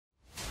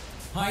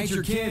hide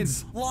your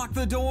kids, lock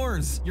the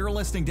doors. You're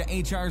listening to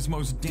HR's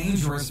most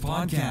dangerous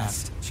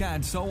podcast.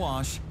 Chad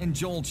Sowash and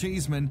Joel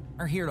Cheeseman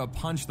are here to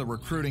punch the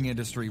recruiting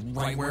industry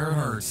right where it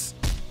hurts.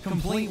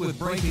 Complete with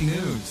breaking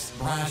news,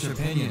 brash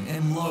opinion,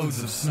 and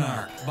loads of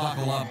snark.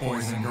 Buckle up,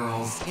 boys and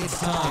girls. It's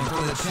time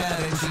for the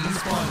Chad and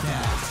Cheese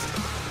Podcast.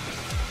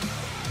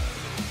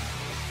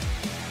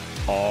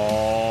 Oh,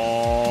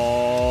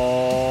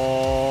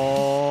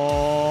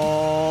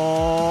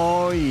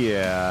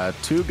 yeah.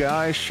 Two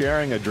guys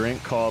sharing a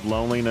drink called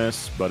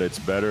loneliness, but it's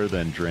better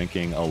than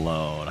drinking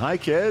alone. Hi,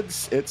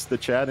 kids. It's the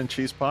Chad and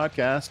Cheese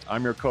Podcast.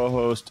 I'm your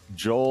co-host,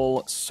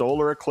 Joel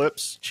Solar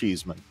Eclipse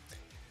Cheeseman.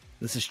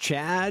 This is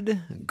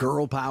Chad,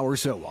 Girl Power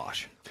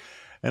Sowash.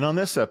 And on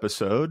this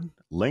episode,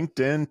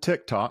 LinkedIn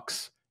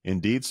TikToks,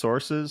 Indeed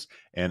sources,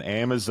 and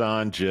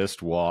Amazon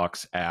just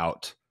walks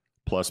out.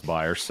 Plus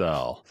buy or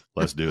sell.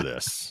 Let's do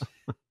this.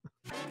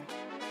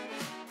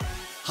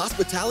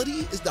 Hospitality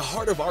is the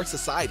heart of our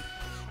society.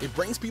 It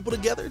brings people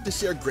together to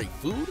share great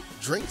food,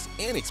 drinks,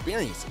 and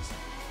experiences.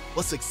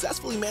 But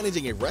successfully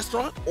managing a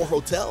restaurant or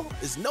hotel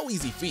is no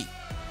easy feat.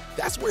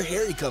 That's where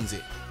Harry comes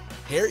in.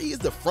 Harry is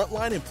the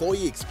frontline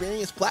employee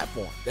experience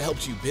platform that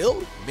helps you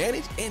build,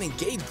 manage, and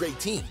engage great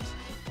teams.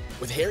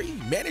 With Harry,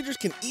 managers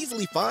can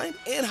easily find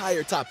and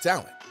hire top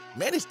talent,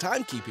 manage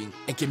timekeeping,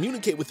 and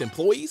communicate with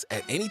employees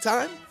at any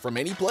time from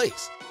any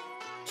place.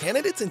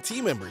 Candidates and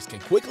team members can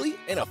quickly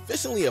and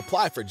efficiently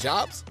apply for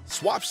jobs,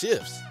 swap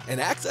shifts, and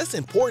access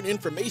important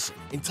information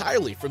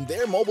entirely from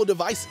their mobile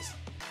devices.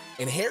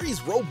 And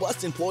Harry's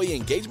robust employee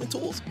engagement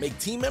tools make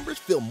team members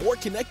feel more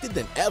connected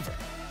than ever.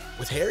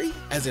 With Harry,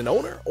 as an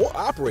owner or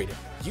operator,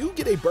 you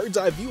get a bird's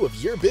eye view of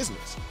your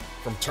business,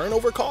 from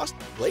turnover cost,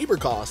 labor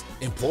cost,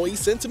 employee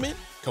sentiment,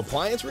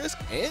 compliance risk,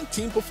 and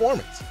team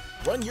performance.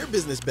 Run your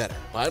business better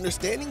by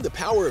understanding the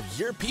power of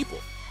your people.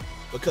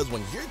 Because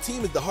when your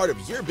team is the heart of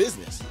your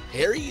business,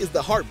 Harry is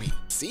the heartbeat.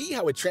 See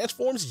how it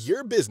transforms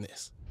your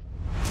business.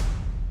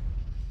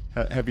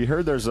 Have you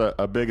heard there's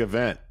a big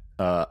event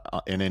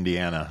in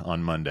Indiana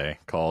on Monday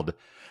called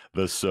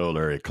the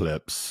Solar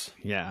Eclipse?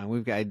 Yeah,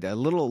 we've got a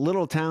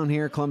little town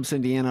here, Columbus,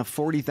 Indiana,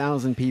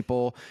 40,000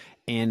 people.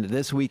 And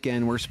this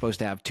weekend, we're supposed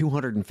to have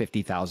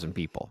 250,000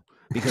 people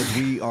because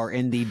we are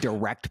in the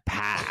direct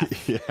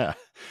path.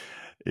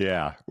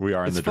 Yeah, we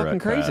are in the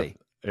direct path. It's fucking crazy.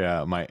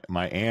 Yeah,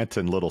 my aunt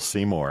in Little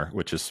Seymour,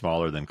 which is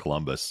smaller than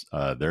Columbus,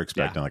 they're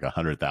expecting like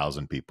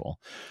 100,000 people.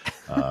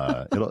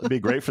 It'll be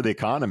great for the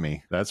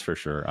economy, that's for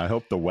sure. I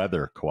hope the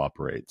weather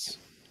cooperates.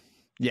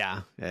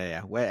 Yeah.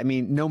 Well, I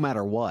mean, no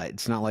matter what,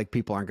 it's not like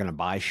people aren't going to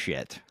buy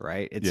shit,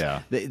 right?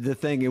 The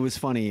thing. It was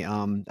funny.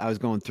 I was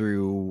going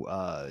through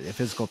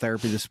physical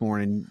therapy this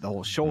morning, the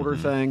whole shoulder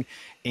thing,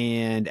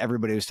 and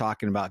everybody was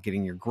talking about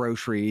getting your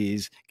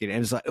groceries. It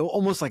was like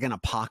almost like an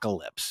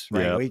apocalypse,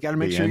 right? Yeah, well, you got to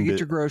make sure you get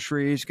your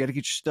groceries, you got to get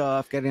your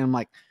stuff, I'm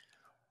like,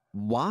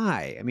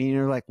 why? I mean,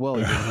 you're like, well,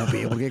 you're going to be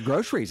able to get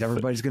groceries.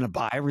 Everybody's going to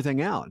buy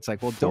everything out. It's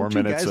like, well, don't 4 you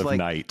minutes guys of like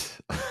night.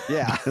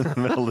 Yeah. In the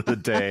middle of the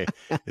day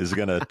is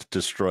going to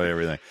destroy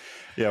everything.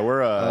 Yeah,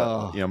 we're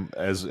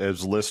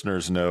as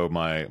listeners know,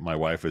 my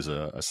wife is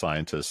a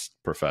scientist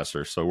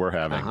professor, so we're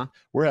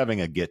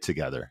having a get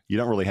together. You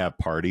don't really have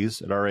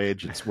parties at our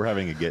age. We're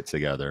having a get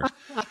together.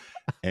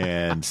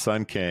 And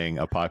Sun King,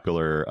 a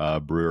popular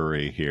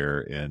brewery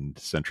here in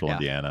Central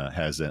Indiana,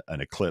 has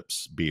an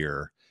Eclipse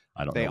beer.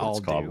 I don't know what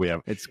it's called. We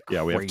have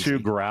we have two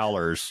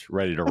growlers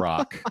ready to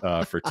rock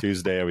for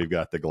Tuesday. We've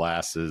got the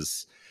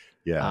glasses.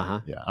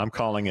 Yeah. I'm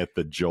calling it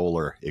the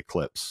Joeler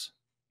Eclipse.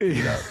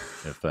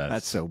 If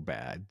that's so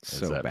bad.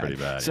 Pretty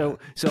bad. So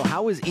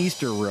how was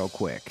Easter real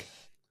quick?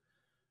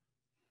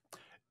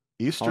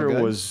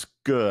 Easter was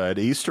good.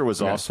 Easter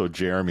was also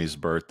Jeremy's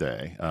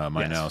birthday,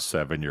 my now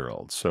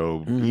 7-year-old.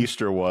 So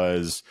Easter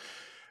was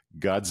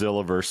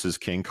Godzilla versus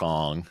King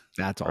Kong.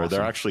 That's awesome. Or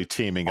they're actually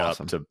teaming up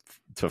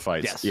to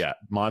fight. Yes. Yeah,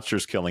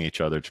 monsters killing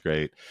each other. It's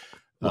great.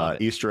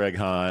 Easter egg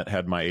hunt.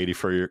 Had my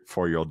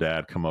 84-year-old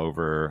dad come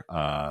over.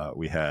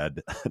 We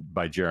had,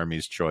 by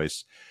Jeremy's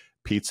choice,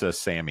 pizza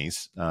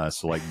Sammy's.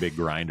 So like big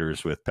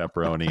grinders with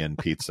pepperoni and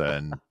pizza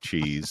and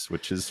cheese,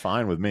 which is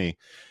fine with me.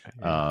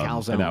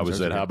 And that was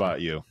it. How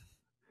about you?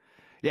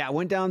 Yeah, I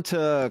went down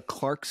to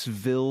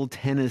Clarksville,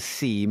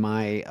 Tennessee.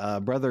 My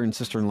brother and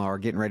sister-in-law are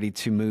getting ready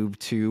to move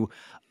to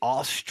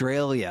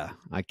Australia.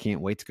 I can't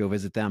wait to go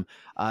visit them.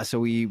 So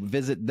we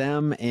visit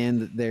them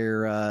and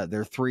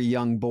their 3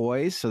 young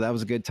boys. So that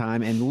was a good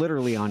time. And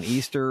literally on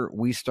Easter,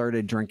 we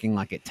started drinking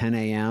like at 10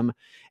 a.m.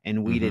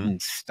 and we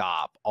didn't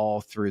stop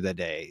all through the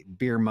day.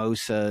 Beer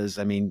mosas,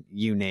 I mean,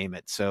 you name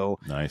it. So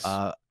nice.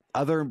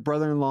 Other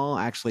brother-in-law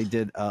actually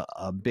did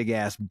a big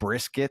ass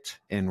brisket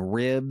and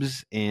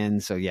ribs.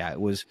 And so, yeah, it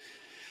was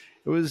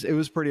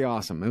pretty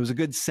awesome. It was a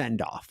good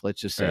send off.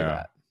 Let's just say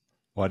that.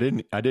 Well,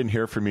 I didn't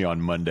hear from you on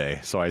Monday,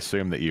 so I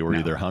assume that you were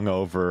either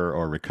hungover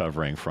or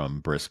recovering from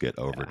brisket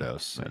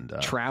overdose and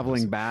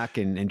traveling back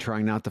and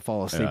trying not to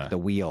fall asleep at the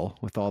wheel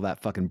with all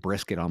that fucking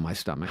brisket on my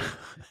stomach.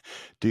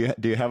 Do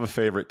you have a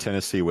favorite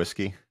Tennessee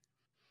whiskey?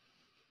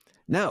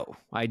 No,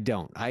 I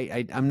don't.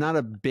 I'm not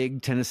a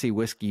big Tennessee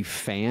whiskey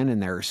fan,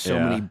 and there are so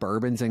many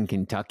bourbons in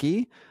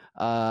Kentucky.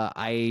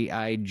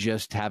 I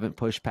just haven't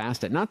pushed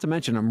past it. Not to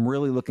mention, I'm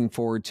really looking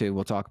forward to,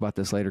 we'll talk about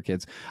this later,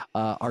 kids,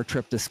 our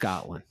trip to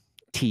Scotland.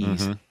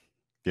 Teas. Mm-hmm.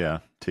 Yeah,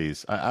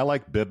 teas. I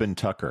like Bib and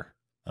Tucker.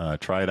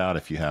 Try it out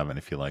if you haven't,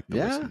 if you like the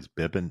whiskeys.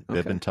 Bib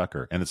and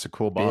Tucker. And it's a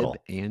cool bottle.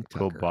 Bib and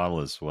Tucker. Cool bottle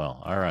as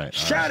well. All right.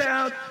 Shout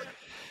out.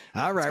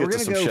 All right, we're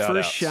going to go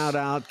first shout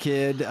out,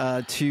 kid,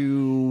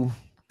 to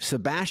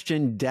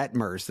Sebastian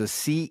Detmers, the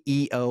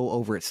CEO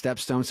over at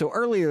Stepstone. So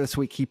earlier this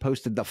week, he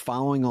posted the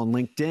following on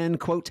LinkedIn,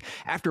 quote,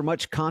 "After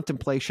much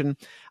contemplation,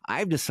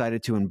 I've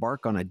decided to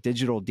embark on a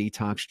digital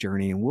detox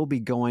journey and will be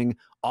going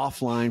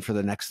offline for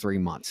the next 3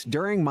 months.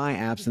 During my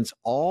absence,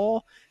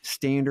 all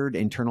standard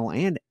internal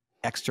and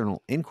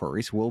external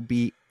inquiries will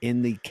be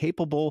in the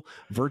capable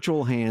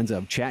virtual hands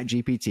of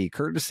ChatGPT,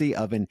 courtesy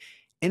of an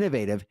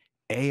innovative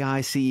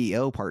AI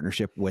CEO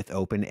partnership with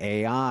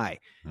OpenAI,"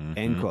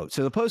 end quote.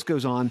 So the post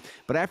goes on,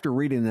 but after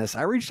reading this,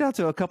 I reached out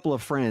to a couple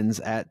of friends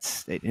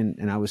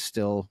and I was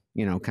still,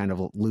 kind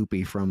of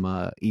loopy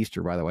from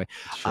Easter, by the way,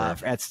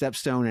 at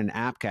Stepstone and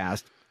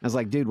Appcast. I was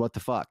like, dude, what the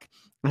fuck?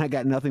 And I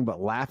got nothing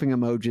but laughing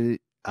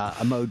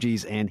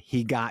emojis, and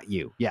he got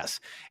you.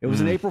 Yes, it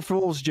was an April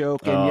Fool's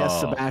joke, and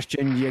yes,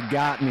 Sebastian, you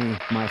got me,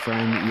 my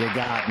friend. You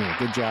got me.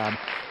 Good job.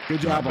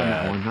 Good job on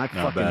that one. I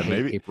fucking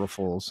hate April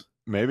Fools.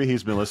 Maybe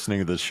he's been listening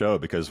to the show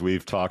because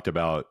we've talked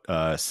about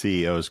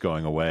CEOs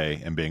going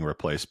away and being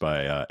replaced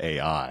by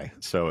AI.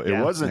 So it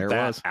wasn't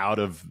out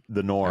of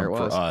the norm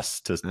for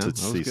us to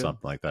see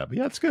something like that. But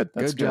yeah, it's good.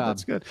 That's good.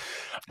 That's good.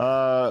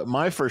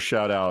 My first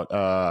shout out,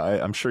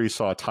 I'm sure you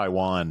saw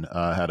Taiwan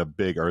had a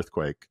big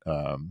earthquake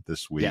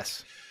this week.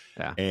 Yes.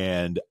 Yeah.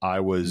 And I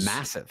was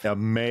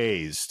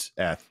amazed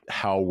at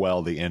how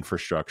well the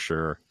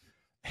infrastructure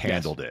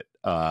handled it.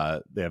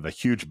 They have a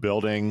huge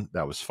building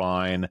that was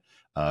fine.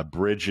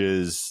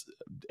 Bridges,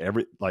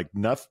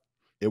 nothing.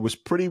 It was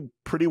pretty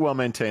well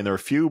maintained. There were a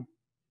few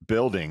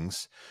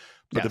buildings,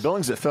 but the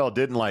buildings that fell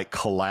didn't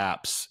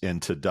collapse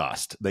into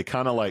dust. They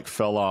kind of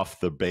fell off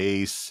the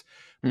base.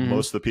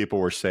 Most of the people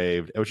were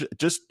saved. It was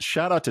just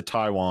shout out to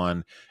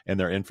Taiwan and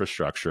their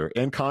infrastructure.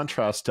 In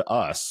contrast to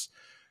us,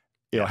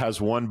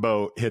 has one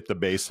boat hit the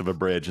base of a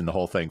bridge and the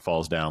whole thing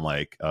falls down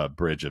like a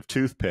bridge of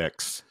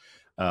toothpicks.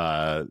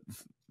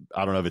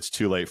 I don't know if it's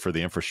too late for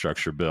the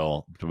infrastructure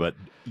bill, but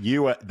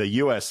the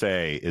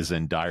USA is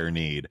in dire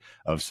need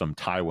of some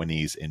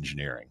Taiwanese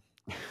engineering.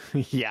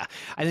 Yeah,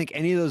 I think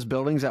any of those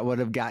buildings that would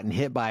have gotten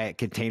hit by a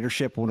container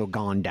ship would have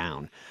gone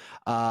down.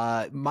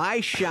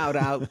 My shout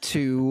out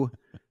to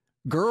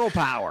Girl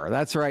Power.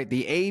 That's right.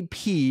 The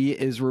AP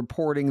is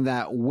reporting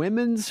that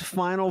women's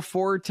Final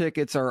Four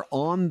tickets are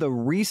on the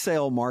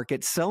resale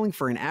market, selling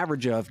for an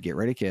average of, get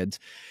ready, kids,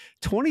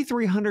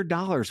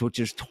 $2,300, which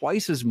is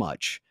twice as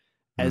much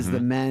as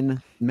the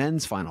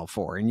men's Final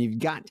Four. And you've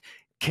got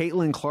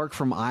Caitlin Clark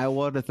from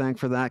Iowa to thank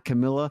for that.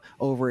 Camilla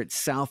over at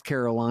South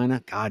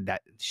Carolina. God,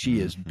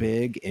 she is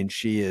big, and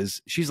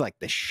she's like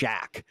the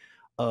Shaq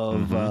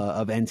of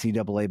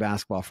NCAA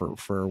basketball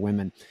for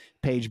women.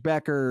 Paige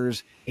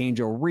Beckers,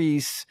 Angel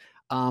Reese.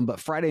 But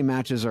Friday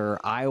matches are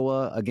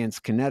Iowa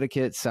against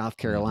Connecticut, South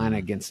Carolina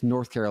against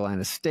North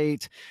Carolina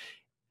State.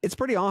 It's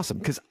pretty awesome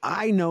because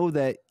I know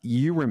that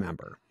you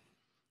remember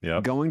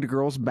going to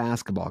girls'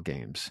 basketball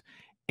games.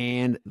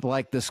 And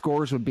the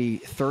scores would be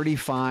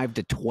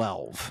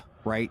 35-12,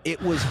 right? It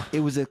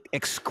was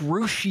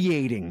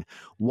excruciating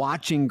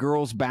watching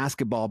girls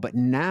basketball, but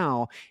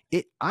now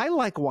I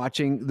like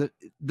watching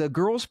the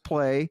girls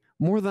play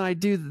more than I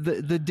do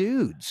the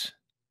dudes.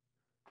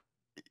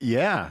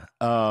 Yeah.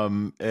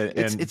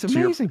 It's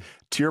amazing.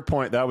 To your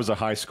point, that was a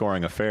high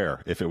scoring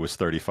affair. If it was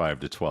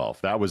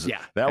 35-12, that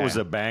was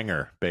a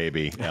banger,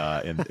 baby.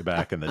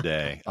 Back in the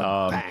day,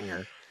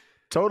 banger.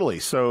 Totally.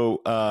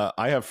 So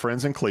I have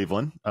friends in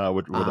Cleveland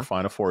where the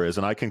Final Four is,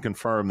 and I can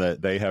confirm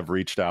that they have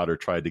reached out or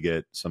tried to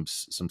get some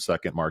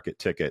second market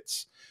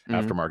tickets,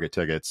 aftermarket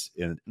tickets.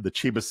 And the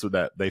cheapest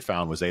that they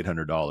found was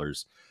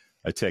 $800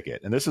 a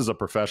ticket. And this is a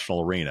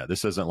professional arena.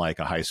 This isn't like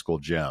a high school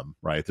gym,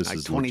 right? This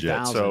is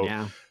 20,000.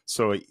 legit.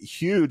 So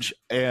huge.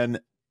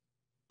 And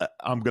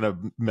I'm going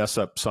to mess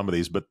up some of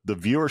these, but the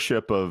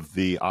viewership of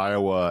the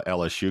Iowa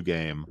LSU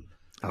game,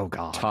 oh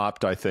God,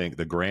 topped, I think,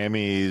 the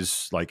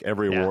Grammys,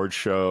 every award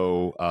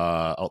show,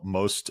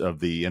 most of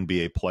the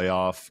NBA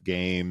playoff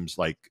games,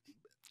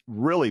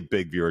 really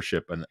big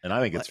viewership. And I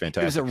think it's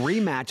fantastic. It was a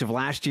rematch of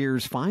last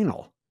year's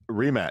final.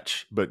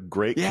 Rematch, but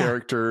great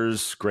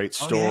characters, great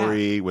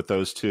story with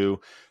those two.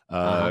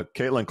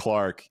 Caitlin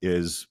Clark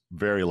is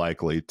very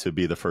likely to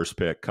be the first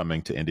pick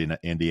coming to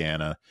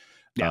Indiana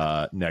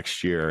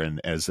next year.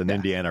 And as an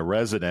Indiana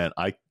resident,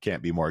 I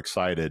can't be more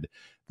excited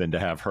than to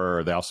have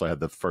her. They also had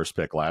the first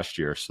pick last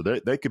year. So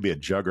they could be a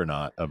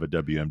juggernaut of a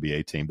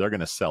WNBA team. They're going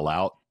to sell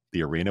out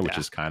the arena, which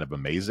is kind of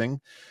amazing.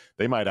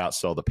 They might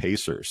outsell the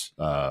Pacers,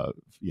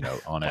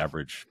 on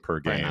average per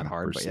game. Not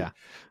hard, but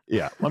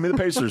yeah. I mean, the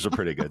Pacers are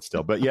pretty good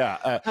still, but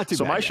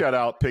so my shout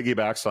out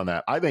piggybacks on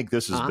that. I think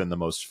this has been the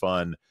most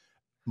fun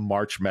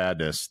March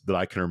Madness that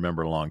I can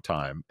remember in a long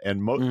time.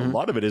 And a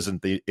lot of it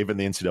isn't even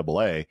the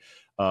NCAA.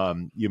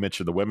 You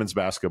mentioned the women's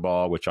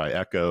basketball, which I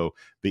echo.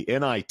 The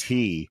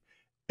NIT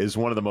is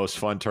one of the most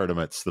fun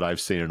tournaments that I've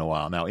seen in a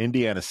while. Now,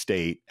 Indiana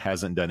State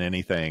hasn't done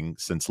anything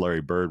since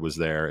Larry Bird was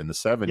there in the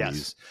 70s.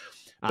 Yes.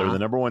 They're the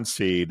number 1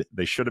 seed.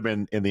 They should have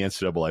been in the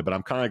NCAA, but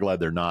I'm kind of glad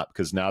they're not,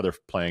 because now they're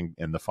playing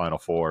in the Final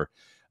Four,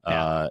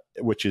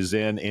 which is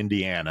in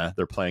Indiana.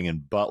 They're playing in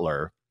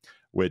Butler,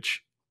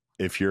 which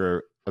if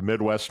you're a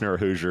Midwesterner or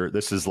Hoosier,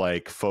 this is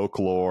like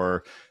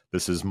folklore.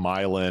 This is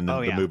Milan,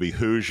 the movie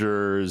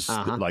Hoosiers.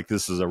 Like,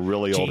 this is a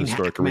really old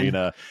historic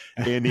arena.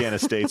 Indiana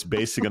State's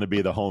basically going to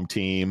be the home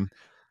team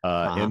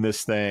in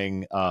this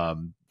thing.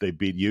 They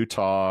beat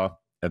Utah,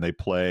 and they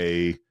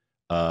play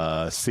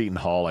Seton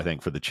Hall, I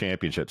think, for the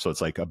championship. So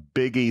it's like a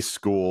Big East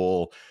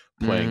school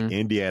playing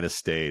Indiana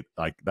State.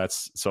 Like,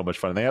 that's so much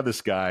fun. And they have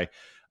this guy,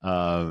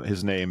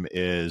 his name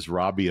is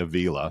Robbie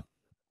Avila.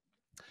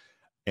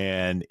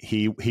 And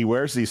he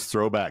wears these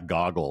throwback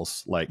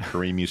goggles like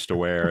Kareem used to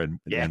wear and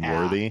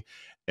Worthy.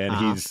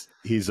 And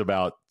he's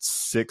about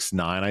 6'9",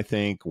 I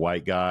think,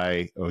 white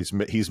guy. Oh,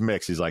 he's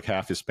mixed. He's like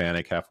half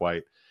Hispanic, half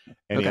white.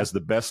 And he has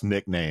the best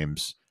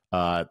nicknames.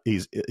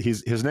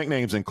 His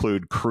nicknames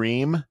include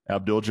Cream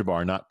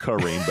Abdul-Jabbar, not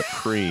Kareem, but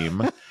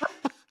Cream,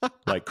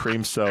 like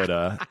cream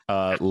soda.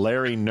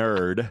 Larry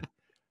Nerd,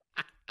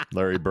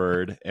 Larry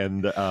Bird,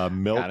 and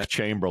Milk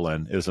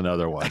Chamberlain is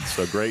another one.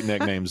 So great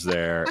nicknames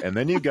there. And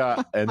then you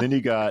got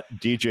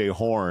DJ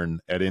Horn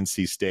at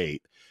NC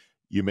State.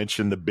 You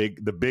mentioned the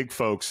big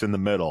folks in the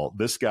middle.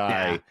 This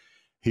guy,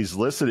 he's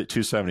listed at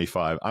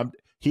 275.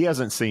 He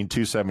hasn't seen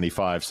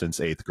 275 since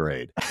 8th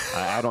grade.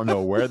 I don't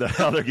know where the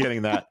hell they're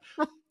getting that.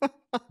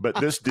 But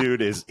this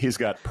dude he's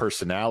got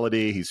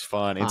personality. He's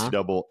fun.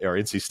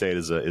 NC State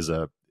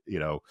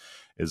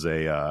is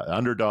a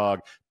underdog.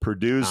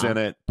 Purdue's in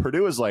it.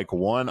 Purdue is like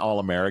one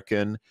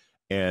All-American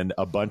and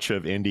a bunch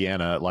of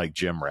Indiana like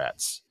gym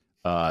rats.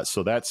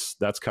 So that's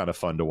kind of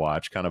fun to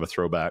watch. Kind of a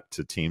throwback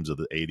to teams of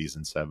the 80s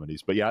and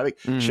 70s. But yeah, I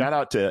think shout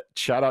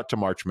out to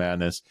March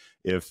Madness.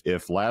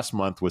 If last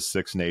month was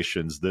Six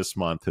Nations, this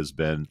month has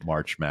been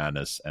March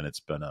Madness, and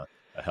it's been a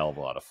hell of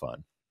a lot of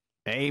fun.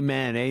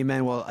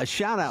 Amen. Well, last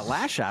shout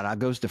out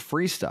goes to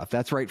free stuff.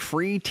 That's right.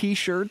 Free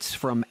T-shirts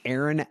from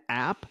Aaron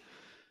App,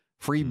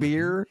 free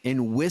beer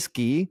and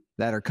whiskey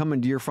that are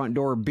coming to your front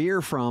door.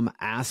 Beer from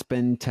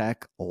Aspen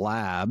Tech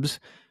Labs,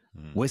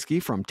 whiskey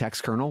from Tex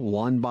Kernel,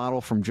 1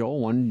 bottle from Joel,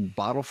 1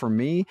 bottle from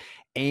me.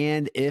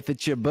 And if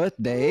it's your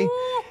birthday,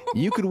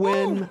 you could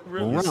win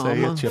rum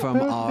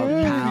from our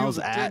pals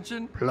at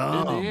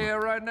Plum. In the air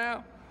right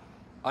now?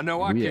 I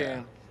know I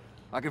can.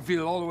 I can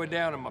feel it all the way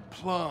down in my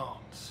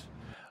plums.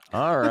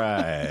 All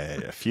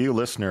right. A few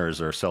listeners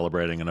are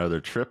celebrating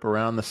another trip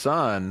around the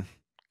sun.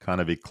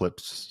 Kind of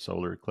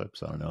solar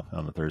eclipse. I don't know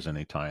if there's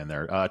any tie in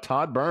there.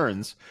 Todd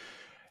Burns,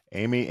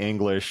 Amy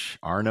English,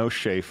 Arno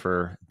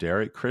Schaefer,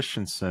 Derek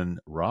Christensen,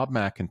 Rob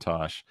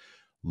McIntosh,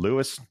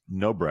 Lewis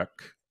Nobrick,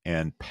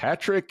 and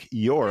Patrick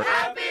York.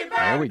 Happy birthday!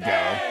 There we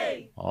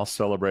go. All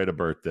celebrate a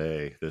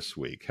birthday this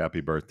week.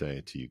 Happy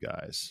birthday to you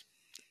guys.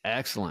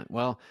 Excellent.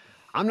 Well,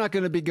 I'm not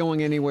going to be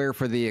going anywhere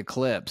for the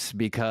eclipse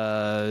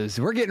because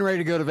we're getting ready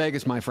to go to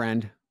Vegas, my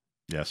friend.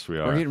 Yes, we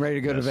are. We're getting ready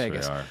to go to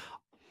Vegas.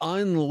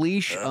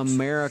 Unleash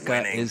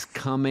America is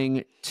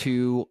coming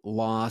to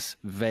Las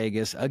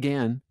Vegas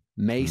again,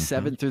 May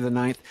 7th through the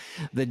 9th.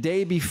 The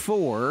day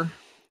before,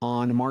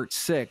 on March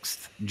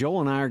 6th,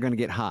 Joel and I are going to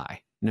get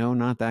high. No,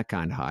 not that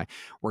kind of high.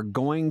 We're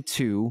going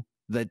to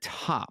the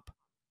top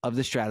of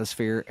the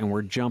stratosphere, and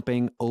we're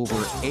jumping over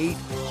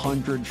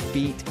 800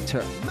 feet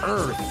to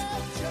Earth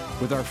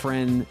with our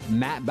friend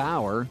Matt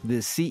Bauer, the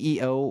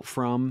CEO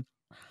from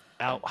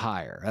Out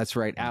Higher. That's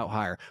right, Out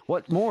Higher.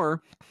 What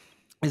more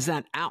is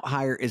that Out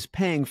Higher is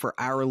paying for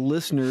our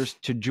listeners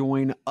to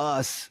join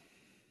us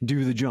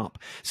do the jump.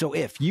 So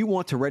if you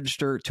want to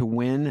register to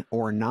win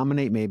or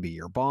nominate maybe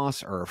your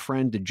boss or a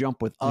friend to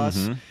jump with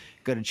us,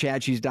 go to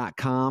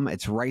chadcheese.com.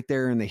 It's right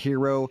there in the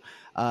hero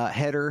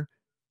header.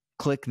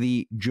 Click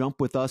the Jump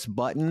With Us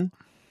button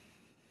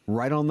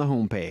right on the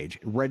homepage.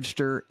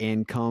 Register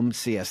and come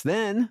see us.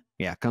 Then,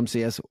 come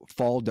see us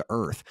fall to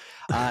earth.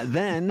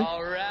 Then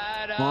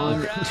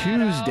on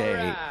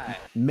Tuesday,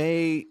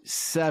 May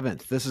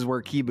 7th, this is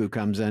where Kibu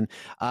comes in.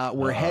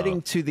 We're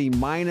heading to the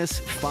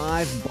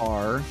 -5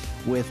 bar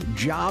with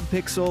Job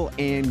Pixel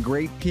and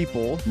great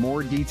people.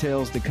 More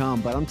details to come.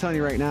 But I'm telling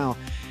you right now,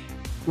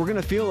 we're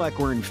going to feel like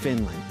we're in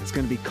Finland. It's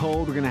going to be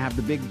cold. We're going to have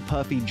the big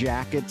puffy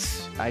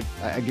jackets. I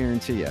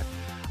guarantee you.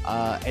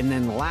 And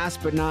then last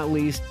but not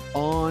least,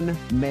 on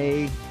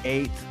May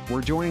 8th,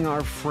 we're joining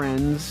our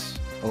friends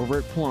over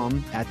at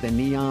Plum at the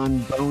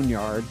Neon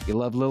Boneyard. You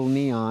love little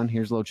neon.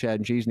 Here's a little Chad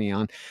and Cheese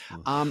neon.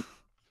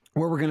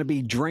 Where we're going to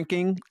be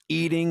drinking,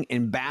 eating,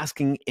 and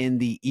basking in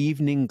the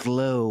evening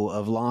glow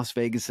of Las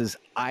Vegas's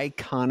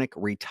iconic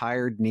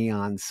retired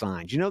neon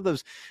signs. You know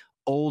those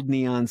old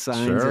neon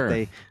signs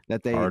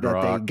that they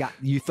got,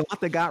 you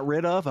thought they got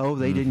rid of? Oh,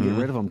 they didn't get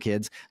rid of them,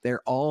 kids.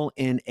 They're all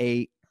in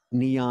a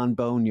Neon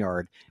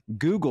Boneyard.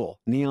 Google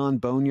Neon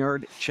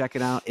Boneyard. Check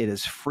it out. It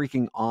is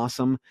freaking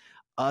awesome.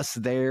 Us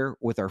there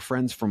with our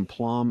friends from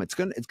Plum. It's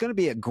gonna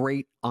be a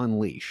great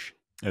unleash.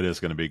 It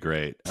is going to be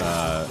great.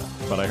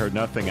 But I heard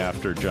nothing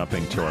after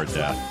jumping to our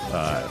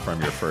death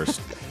from your first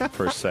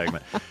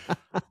segment.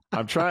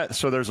 I'm trying.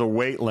 So there's a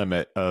weight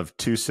limit of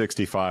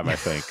 265, I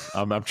think.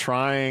 I'm going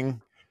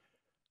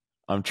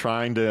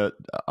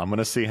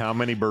to see how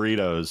many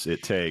burritos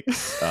it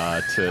takes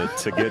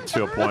to get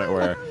to a point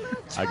where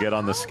I get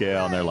on the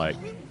scale and they're like,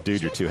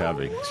 dude, you're too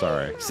heavy.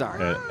 Sorry.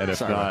 And if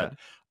Sorry not,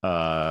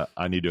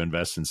 I need to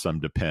invest in some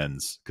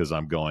Depends because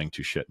I'm going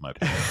to shit my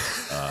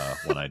pants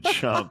when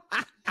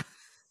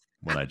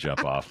I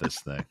jump off this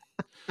thing.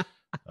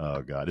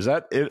 Oh God. Is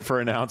that it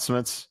for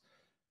announcements?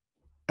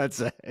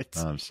 That's it.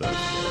 I'm so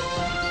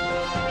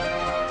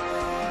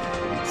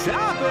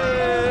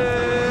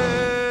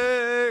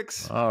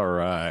Topics. All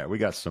right. We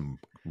got some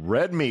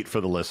red meat for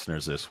the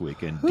listeners this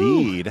week.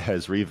 Indeed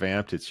has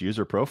revamped its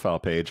user profile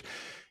page,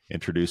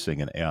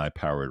 introducing an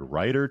AI-powered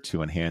writer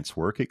to enhance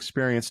work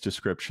experience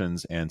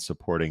descriptions and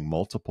supporting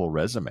multiple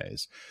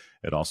resumes.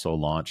 It also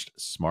launched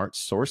smart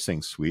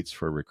sourcing suites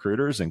for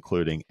recruiters,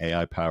 including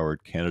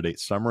AI-powered candidate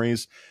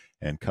summaries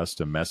and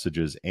custom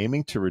messages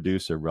aiming to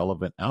reduce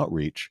irrelevant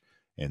outreach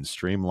and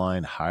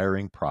streamline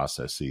hiring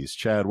processes.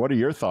 Chad, what are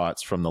your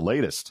thoughts from the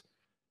latest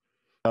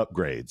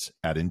upgrades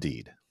at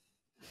Indeed?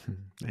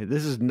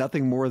 This is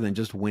nothing more than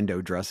just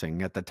window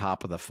dressing at the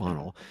top of the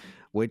funnel,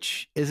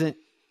 which isn't.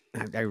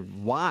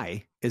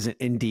 Why isn't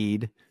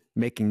Indeed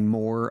making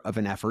more of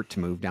an effort to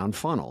move down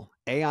funnel?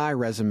 AI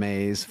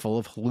resumes full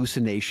of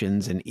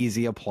hallucinations and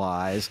easy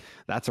applies.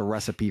 That's a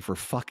recipe for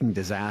fucking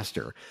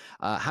disaster.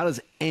 How does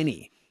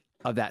any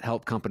of that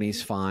help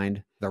companies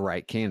find the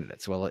right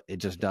candidates? Well, it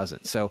just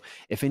doesn't. So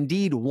if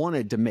Indeed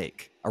wanted to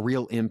make a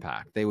real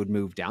impact, they would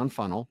move down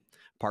funnel,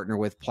 partner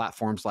with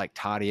platforms like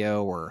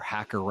Tadio or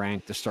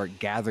HackerRank to start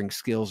gathering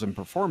skills and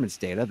performance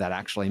data that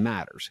actually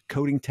matters.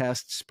 Coding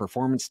tests,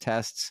 performance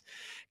tests,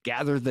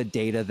 gather the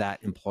data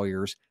that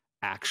employers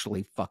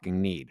actually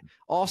fucking need.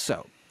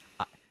 Also,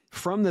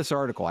 from this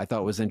article, I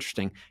thought it was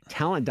interesting.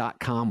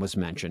 Talent.com was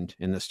mentioned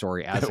in the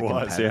story as a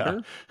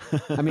competitor. Yeah.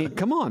 I mean,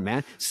 come on,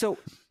 man. So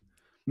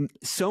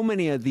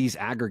many of these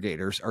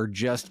aggregators are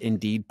just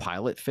Indeed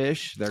pilot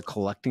fish. They're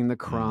collecting the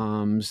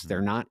crumbs.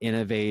 They're not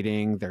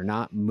innovating. They're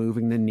not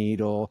moving the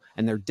needle.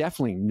 And they're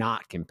definitely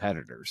not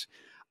competitors.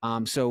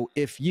 So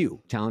if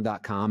you,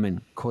 Talent.com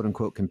and quote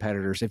unquote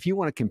competitors, if you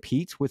want to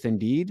compete with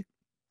Indeed,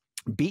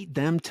 beat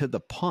them to the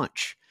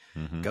punch.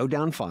 Go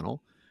down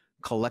funnel,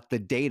 collect the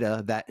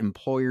data that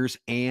employers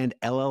and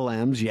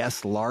LLMs,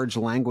 yes, large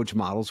language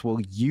models, will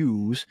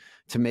use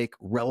to make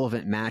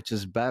relevant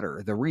matches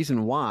better. The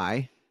reason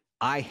why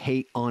I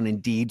hate on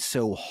Indeed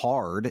so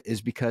hard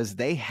is because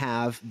they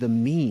have the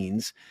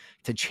means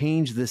to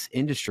change this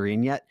industry,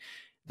 and yet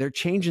they're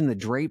changing the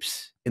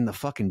drapes in the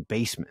fucking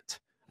basement.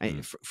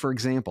 For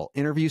example,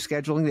 interview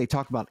scheduling. They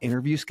talk about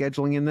interview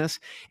scheduling in this.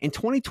 In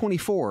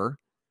 2024,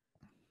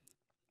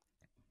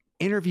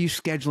 interview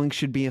scheduling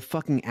should be a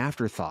fucking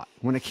afterthought.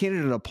 When a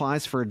candidate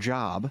applies for a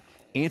job,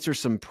 answer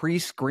some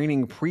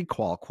pre-screening,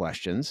 pre-qual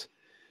questions,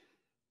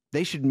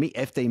 they should meet,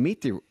 if they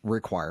meet the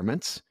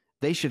requirements,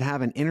 they should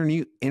have an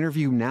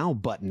interview now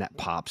button that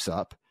pops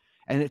up,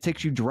 and it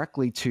takes you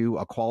directly to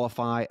a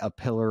qualify, a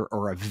pillar,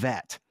 or a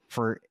vet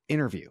for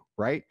interview,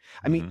 right?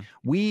 I mean,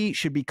 we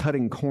should be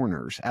cutting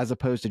corners as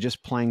opposed to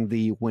just playing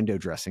the window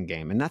dressing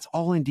game. And that's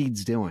all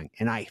Indeed's doing.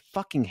 And I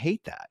fucking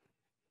hate that.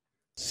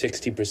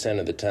 60%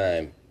 of the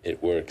time,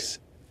 it works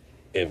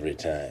every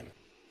time.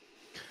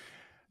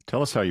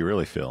 Tell us how you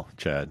really feel,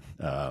 Chad.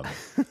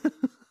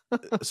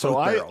 So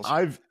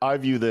I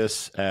view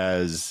this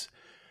as,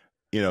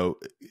 you know,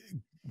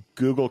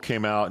 Google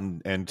came out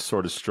and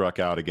sort of struck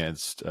out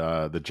against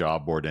the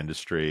job board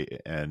industry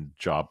and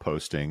job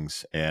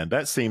postings, and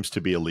that seems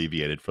to be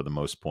alleviated for the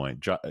most point.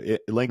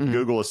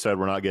 Google has said,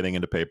 we're not getting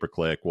into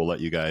pay-per-click. We'll let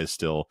you guys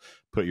still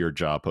put your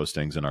job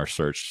postings in our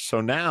search.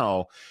 So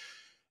now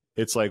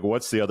it's like,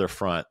 what's the other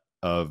front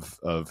of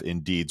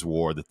Indeed's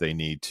war that they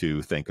need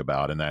to think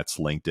about? And that's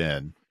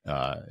LinkedIn,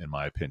 in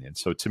my opinion.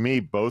 So to me,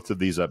 both of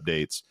these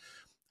updates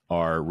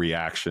are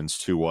reactions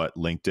to what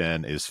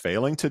LinkedIn is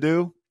failing to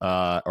do,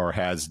 or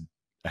has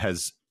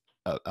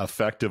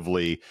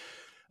effectively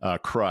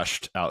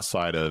crushed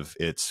outside of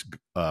its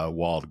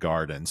walled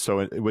garden.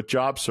 So with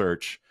job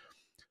search,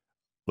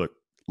 look,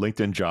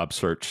 LinkedIn job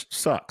search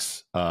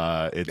sucks.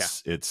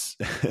 It's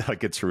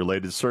like its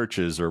related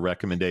searches or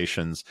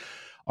recommendations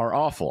are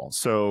awful.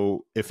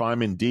 So if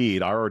I'm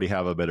Indeed, I already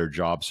have a better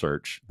job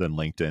search than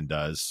LinkedIn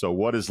does. So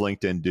what does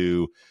LinkedIn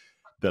do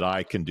that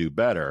I can do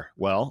better?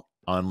 Well,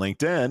 on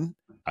LinkedIn,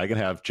 I can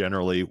have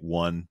generally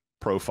one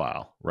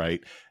profile,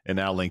 right? And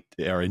now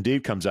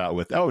Indeed comes out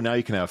with, now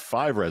you can have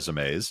 5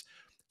 resumes.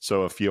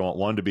 So if you want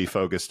one to be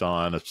focused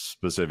on a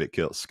specific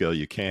skill,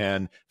 you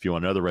can. If you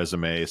want another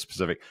resume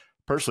specific,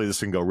 personally, this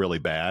can go really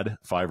bad,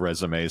 5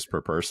 resumes per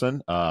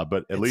person.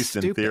 But at least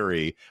in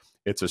theory,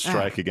 it's a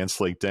strike against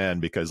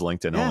LinkedIn because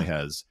LinkedIn only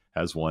has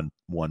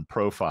one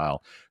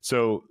profile.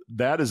 So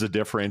that is a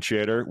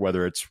differentiator.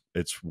 Whether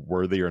it's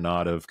worthy or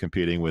not of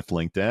competing with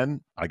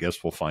LinkedIn, I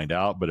guess we'll find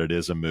out. But it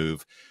is a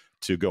move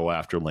to go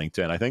after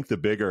LinkedIn. I think the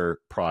bigger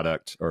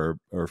product or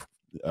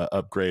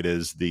upgrade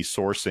is the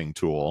sourcing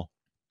tool,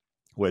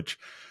 which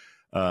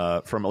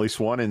from at least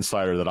one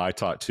insider that I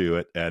talked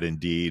to at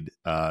Indeed,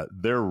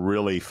 they're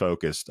really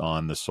focused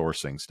on the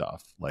sourcing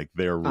stuff. Like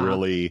they're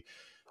really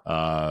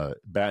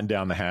batten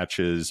down the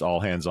hatches, all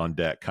hands on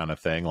deck kind of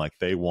thing. Like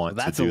they want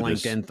to do this.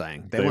 That's a LinkedIn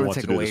thing. They want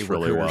to take away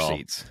recruiter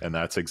seats. And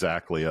that's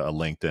exactly a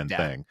LinkedIn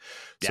thing.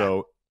 Yeah.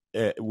 So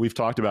we've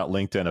talked about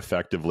LinkedIn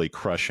effectively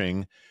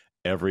crushing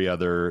every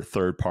other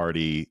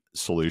third-party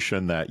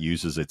solution that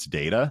uses its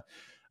data.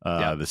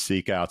 The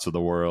Seekouts of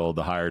the world,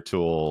 the Hire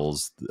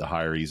Tools, the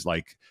Hireys,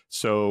 like,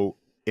 so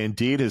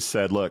Indeed has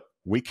said, look,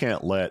 we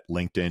can't let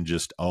LinkedIn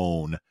just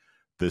own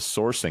this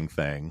sourcing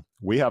thing.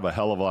 We have a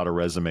hell of a lot of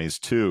resumes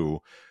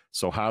too.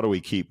 So how do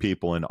we keep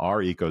people in our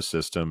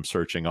ecosystem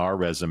searching our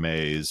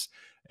resumes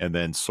and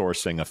then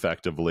sourcing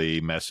effectively,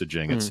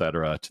 messaging, et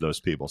cetera, to those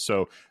people?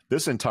 So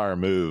this entire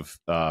move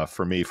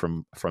for me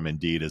from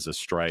Indeed is a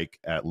strike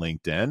at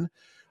LinkedIn.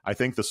 I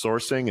think the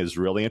sourcing is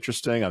really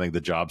interesting. I think the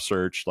job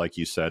search, like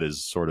you said,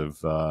 is sort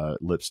of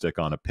lipstick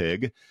on a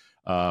pig.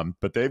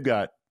 But they've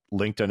got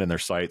LinkedIn in their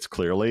sights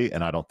clearly,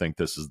 and I don't think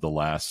this is the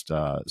last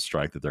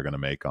strike that they're going to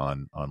make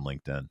on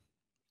LinkedIn.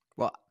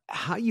 Well,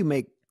 how you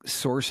make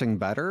sourcing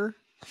better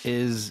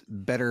is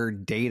better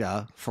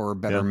data for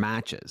better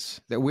matches.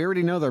 That we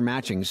already know their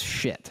matching's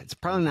shit. It's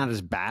probably not as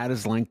bad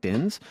as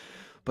LinkedIn's,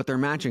 but their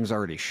matching's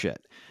already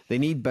shit. They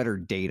need better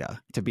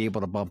data to be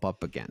able to bump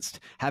up against.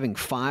 Having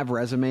 5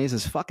 resumes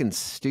is fucking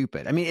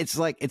stupid. I mean, it's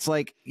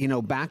like, you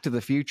know, Back to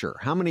the Future.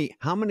 How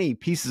many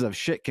pieces of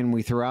shit can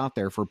we throw out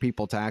there for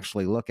people to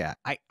actually look at?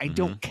 I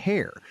don't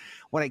care.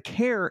 What I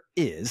care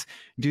is,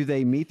 do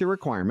they meet the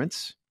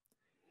requirements?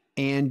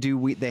 And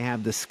they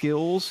have the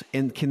skills,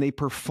 and can they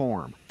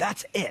perform?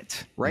 That's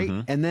it, right?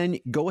 And then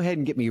go ahead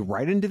and get me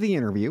right into the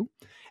interview.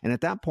 And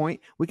at that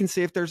point, we can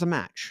see if there's a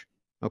match.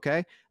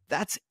 Okay?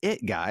 That's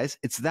it, guys.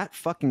 It's that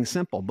fucking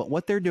simple. But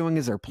what they're doing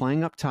is they're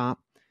playing up top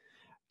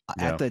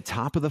at the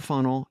top of the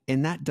funnel,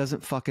 and that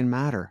doesn't fucking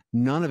matter.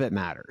 None of it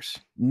matters.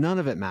 None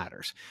of it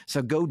matters.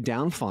 So go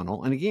down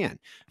funnel. And again,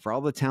 for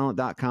all the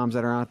talent.coms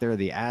that are out there,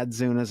 the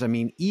Adzunas, I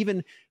mean,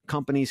 even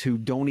companies who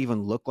don't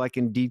even look like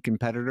Indeed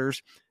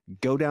competitors,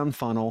 go down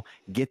funnel,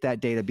 get that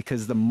data,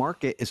 because the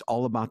market is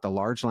all about the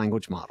large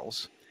language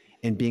models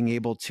and being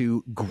able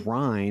to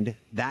grind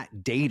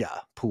that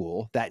data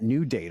pool, that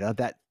new data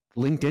that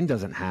LinkedIn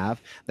doesn't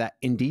have, that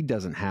Indeed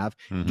doesn't have.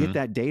 Get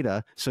that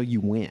data so you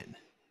win.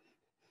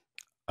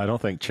 I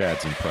don't think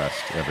Chad's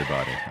impressed,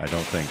 everybody. I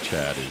don't think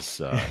Chad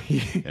is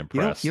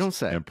impressed. You don't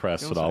say.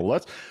 Impressed at all.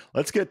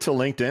 Let's get to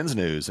LinkedIn's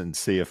news and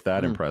see if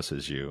that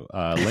impresses you.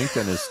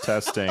 LinkedIn is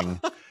testing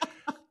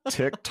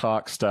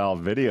TikTok-style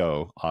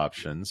video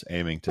options,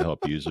 aiming to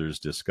help users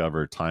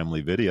discover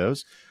timely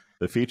videos.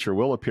 The feature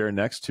will appear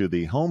next to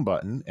the home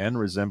button and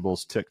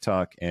resembles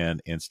TikTok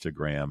and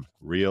Instagram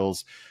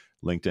Reels.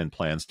 LinkedIn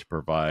plans to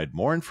provide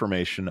more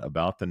information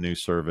about the new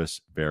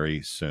service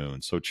very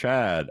soon. So,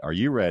 Chad, are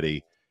you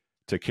ready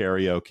to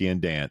karaoke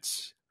and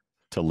dance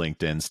to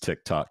LinkedIn's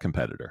TikTok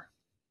competitor?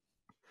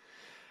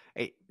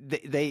 Hey,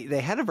 they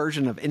had a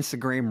version of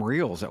Instagram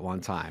Reels at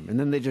one time, and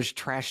then they just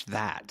trashed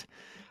that.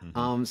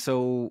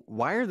 So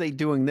why are they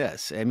doing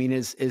this? I mean,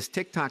 is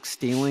TikTok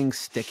stealing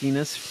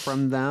stickiness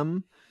from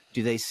them?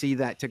 Do they see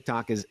that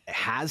TikTok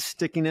has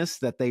stickiness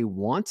that they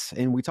want?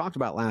 And we talked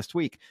about last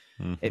week.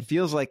 It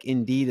feels like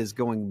Indeed is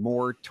going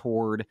more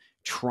toward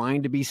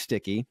trying to be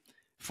sticky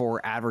for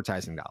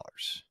advertising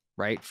dollars,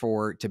 right?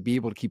 To be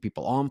able to keep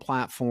people on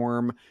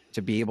platform,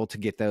 to be able to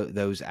get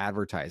those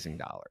advertising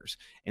dollars.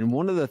 And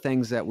one of the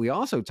things that we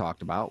also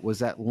talked about was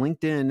that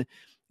LinkedIn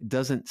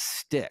doesn't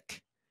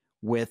stick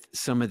with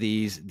some of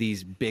these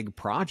big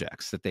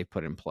projects that they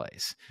put in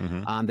place.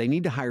 They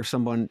need to hire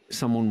someone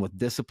with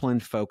discipline,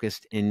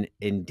 focused, and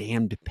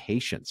damned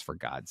patience, for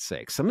God's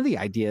sake. Some of the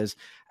ideas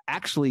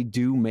actually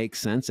do make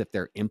sense if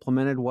they're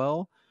implemented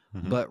well.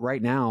 But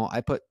right now,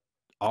 I put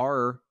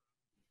our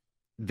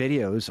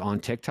videos on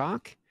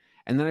TikTok,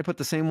 and then I put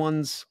the same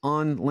ones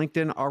on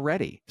LinkedIn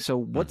already.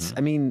 So I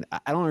mean,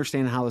 I don't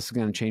understand how this is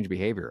going to change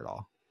behavior at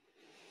all.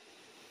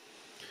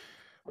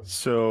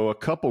 So a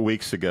couple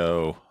weeks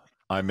ago,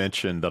 I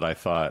mentioned that I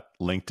thought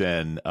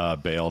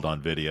LinkedIn bailed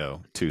on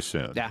video too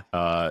soon.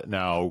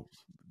 Now,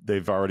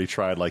 they've already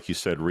tried, like you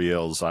said,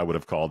 Reels. I would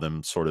have called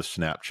them sort of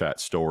Snapchat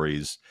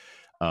stories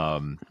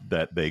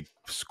that they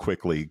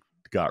quickly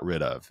got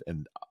rid of.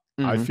 And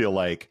I feel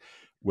like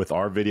with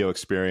our video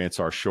experience,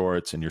 our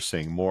shorts, and you're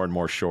seeing more and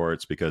more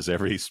shorts because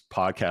every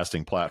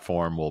podcasting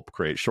platform will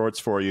create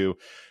shorts for you.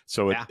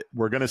 So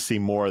we're going to see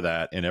more of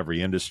that in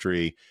every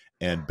industry.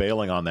 And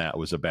bailing on that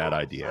was a bad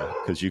idea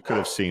because you could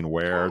have seen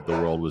where the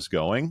world was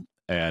going,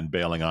 and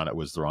bailing on it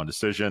was the wrong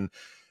decision.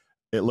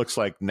 It looks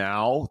like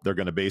now they're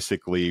going to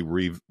basically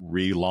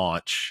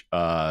relaunch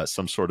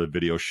some sort of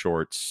video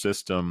shorts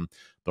system,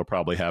 they'll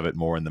probably have it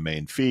more in the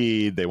main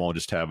feed. They won't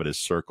just have it as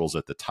circles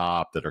at the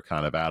top that are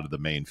kind of out of the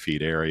main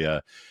feed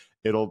area.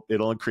 It'll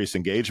increase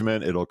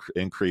engagement. It'll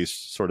increase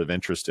sort of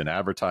interest in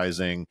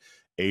advertising.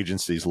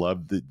 Agencies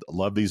love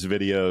these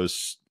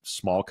videos.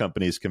 Small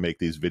companies can make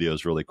these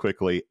videos really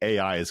quickly.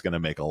 AI is going to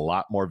make a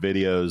lot more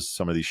videos,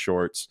 some of these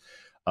shorts.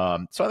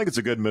 So I think it's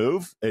a good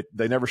move.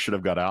 They never should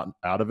have got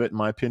out of it, in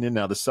my opinion.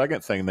 Now, the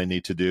second thing they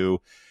need to do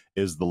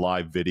is the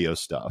live video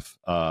stuff,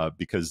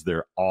 because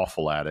they're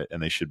awful at it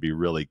and they should be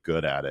really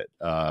good at it.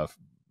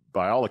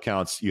 By all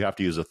accounts, you have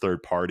to use a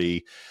third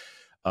party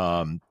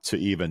to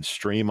even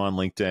stream on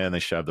LinkedIn. They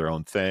should have their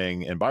own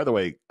thing. And by the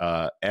way,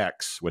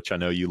 X, which I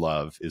know you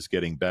love, is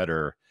getting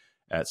better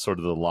at sort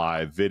of the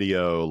live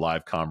video,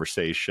 live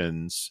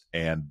conversations.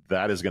 And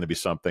that is going to be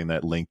something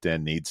that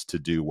LinkedIn needs to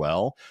do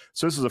well.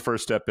 So this is the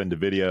first step into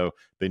video.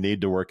 They need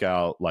to work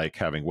out like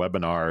having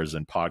webinars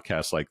and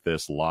podcasts like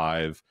this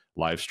live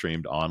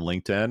streamed on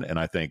LinkedIn. And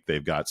I think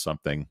they've got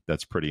something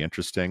that's pretty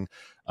interesting.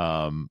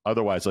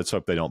 Otherwise, let's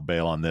hope they don't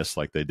bail on this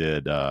like they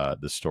did the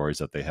stories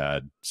that they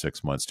had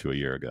 6 months to a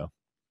year ago.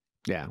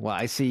 Yeah. Well,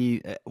 I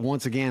see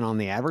once again on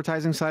the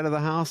advertising side of the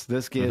house,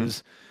 this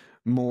gives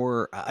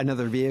more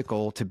another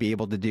vehicle to be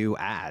able to do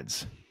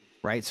ads,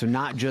 right? So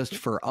not just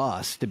for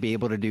us to be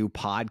able to do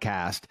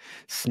podcast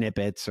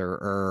snippets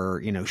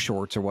or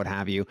shorts or what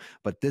have you,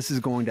 but this is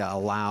going to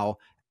allow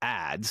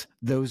ads,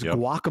 those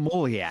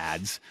guacamole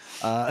ads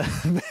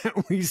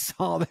that we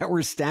saw that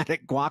were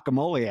static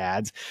guacamole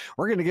ads.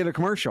 We're going to get a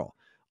commercial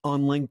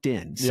on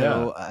LinkedIn.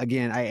 So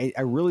again,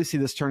 I really see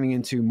this turning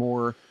into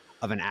more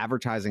of an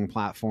advertising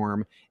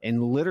platform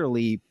and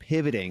literally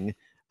pivoting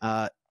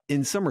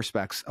in some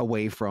respects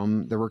away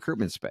from the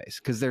recruitment space,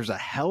 because there's a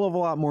hell of a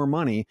lot more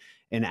money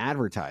in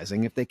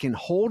advertising if they can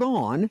hold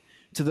on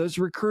to those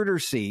recruiter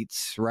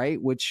seats,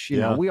 right? Which, you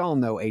know, we all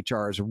know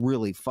HR is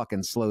really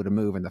fucking slow to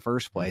move in the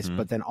first place,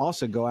 but then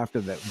also go after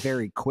the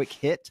very quick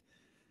hit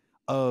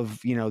of,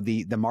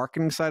 the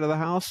marketing side of the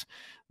house,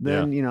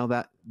 then,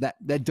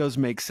 that does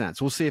make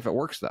sense. We'll see if it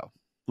works though.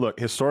 Look,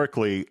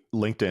 historically,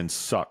 LinkedIn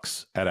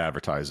sucks at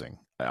advertising.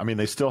 I mean,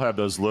 they still have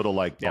those little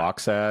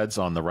box ads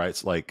on the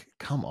right. Like,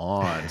 come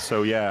on.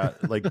 So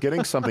like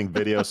getting something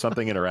video,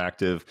 something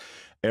interactive.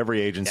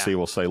 Every agency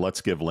will say, let's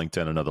give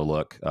LinkedIn another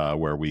look,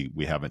 where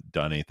we haven't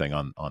done anything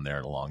on there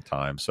in a long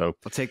time. So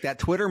we'll take that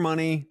Twitter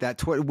money.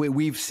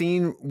 We've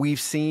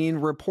seen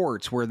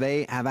reports where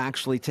they have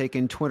actually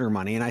taken Twitter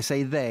money, and I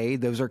say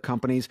those are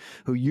companies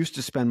who used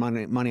to spend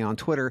money on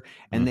Twitter,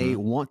 and they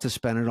want to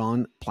spend it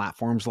on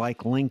platforms like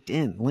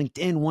LinkedIn.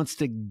 LinkedIn wants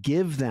to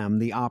give them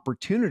the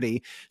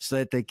opportunity so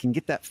that they can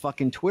get that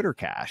fucking Twitter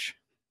cash.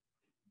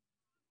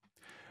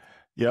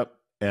 Yep.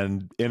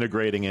 And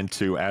integrating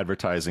into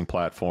advertising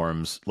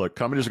platforms. Look,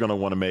 companies are going to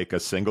want to make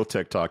a single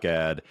TikTok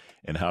ad.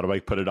 And how do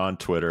I put it on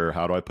Twitter?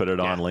 How do I put it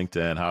on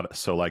LinkedIn?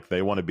 So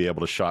they want to be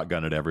able to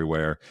shotgun it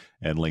everywhere.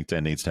 And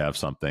LinkedIn needs to have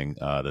something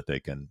that they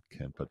can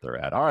put their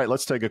ad. All right,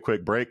 let's take a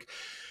quick break.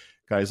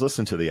 Guys,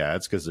 listen to the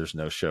ads because there's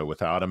no show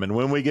without them. And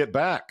when we get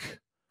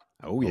back,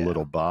 a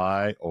little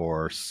buy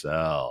or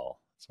sell.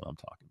 That's what I'm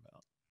talking about.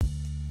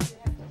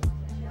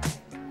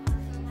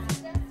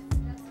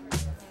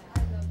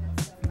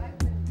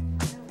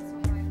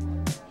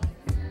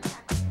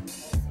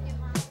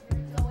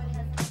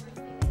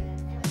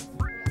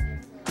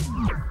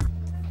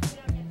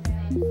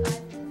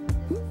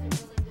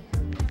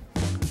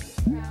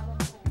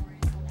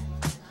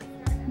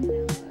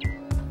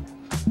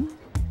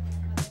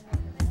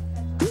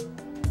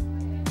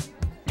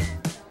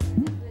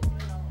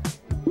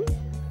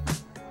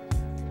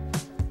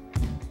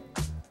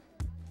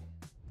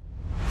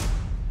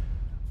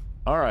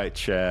 All right,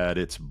 Chad,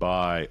 it's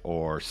buy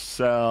or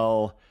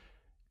sell.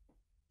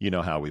 You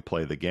know how we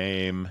play the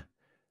game.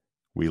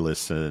 We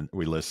listen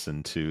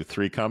to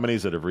three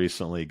companies that have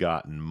recently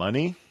gotten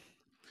money,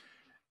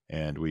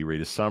 and we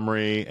read a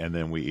summary, and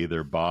then we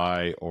either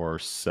buy or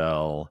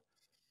sell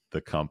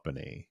the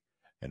company.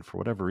 And for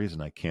whatever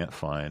reason, I can't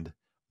find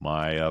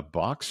my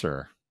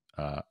boxer.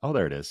 Oh,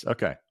 there it is.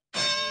 Okay.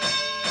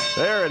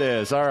 There it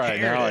is. All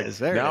right.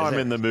 Now I'm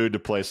in the mood to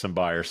play some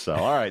buy or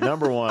sell. All right.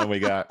 Number one, we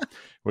got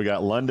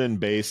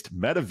London-based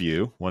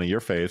MetaView, one of your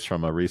faves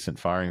from a recent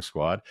firing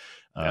squad.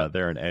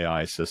 They're an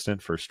AI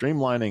assistant for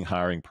streamlining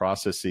hiring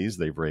processes.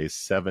 They've raised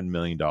 $7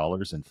 million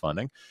in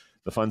funding.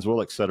 The funds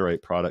will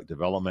accelerate product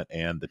development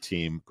and the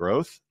team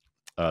growth.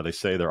 They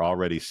say they're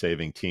already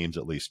saving teams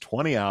at least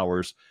 20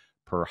 hours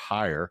per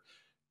hire.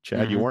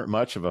 Chad, you weren't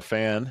much of a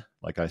fan,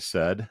 like I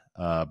said,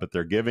 but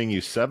they're giving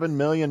you 7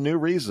 million new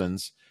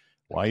reasons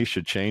why you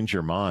should change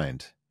your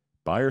mind.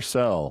 Buy or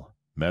sell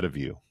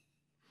MetaView.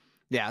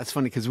 Yeah, it's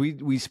funny because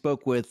we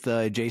spoke with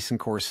Jason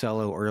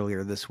Corsello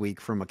earlier this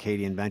week from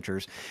Acadian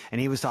Ventures,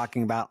 and he was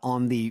talking about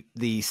on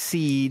the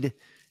seed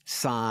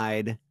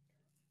side,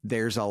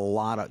 there's a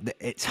lot of,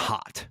 it's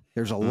hot.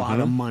 There's a lot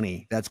of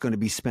money that's going to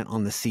be spent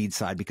on the seed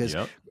side because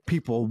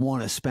people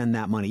want to spend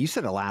that money. You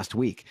said it last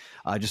week,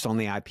 just on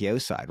the IPO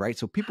side, right?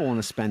 So people want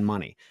to spend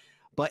money.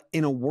 But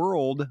in a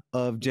world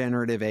of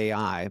generative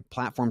AI,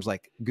 platforms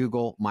like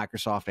Google,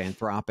 Microsoft,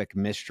 Anthropic,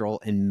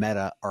 Mistral, and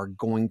Meta are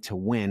going to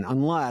win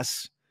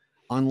unless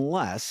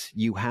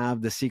you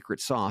have the secret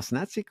sauce. And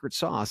that secret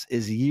sauce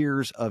is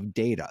years of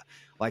data,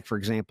 like, for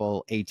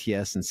example,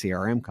 ATS and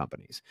CRM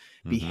companies,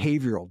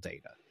 behavioral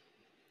data.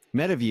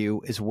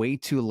 MetaView is way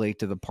too late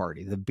to the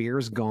party. The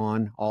beer's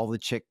gone. All the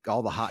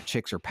hot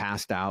chicks are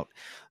passed out.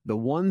 The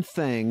one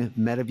thing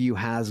MetaView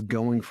has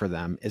going for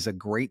them is a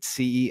great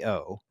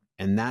CEO,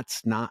 and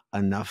that's not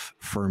enough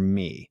for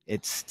me.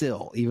 It's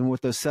still, even with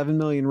those 7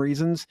 million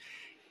reasons,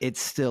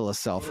 it's still a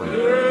sell for me.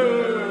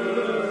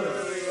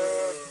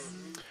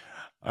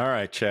 All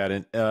right,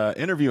 Chad.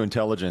 Interview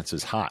intelligence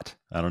is hot.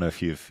 I don't know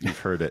if you've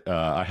heard it.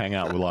 I hang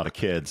out with a lot of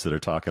kids that are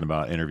talking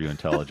about interview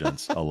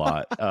intelligence a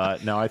lot.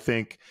 Now, I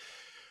think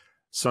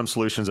some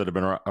solutions that have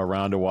been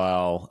around a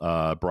while,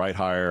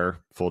 BrightHire,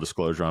 full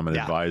disclosure, I'm an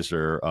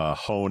advisor.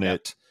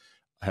 Honeit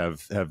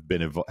have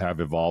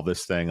evolved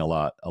this thing a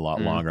lot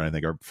longer, and I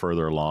think are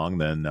further along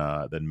than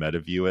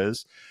MetaView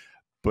is.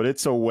 But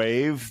it's a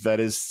wave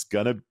that is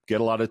going to get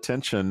a lot of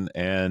attention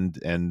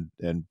and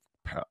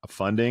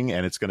funding,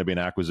 and it's going to be an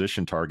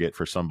acquisition target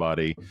for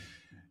somebody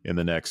in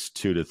the next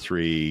 2 to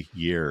 3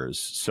 years.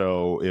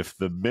 So if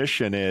the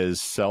mission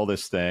is sell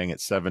this thing at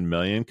 7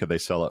 million, could they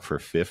sell it for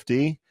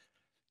 50?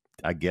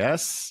 I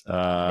guess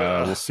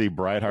we'll see.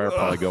 BrightHire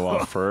probably go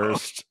off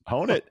first.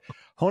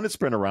 Honeit's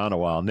been around a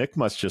while. Nick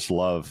must just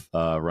love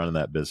running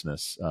that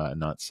business and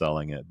not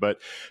selling it.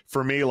 But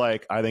for me,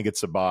 like, I think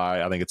it's a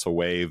buy. I think it's a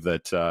wave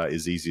that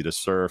is easy to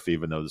surf,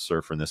 even though the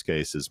surfer in this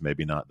case is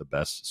maybe not the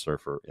best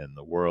surfer in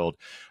the world.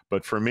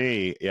 But for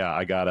me, yeah,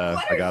 I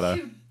gotta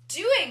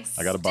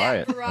buy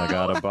it. I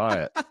gotta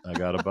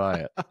buy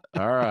it.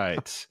 All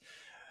right,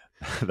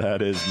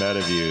 that is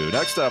MetaView.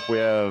 Next up, we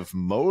have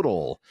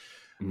Modal.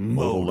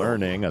 Modal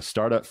Learning, a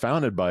startup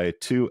founded by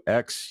 2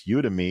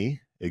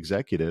 ex-Udemy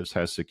executives,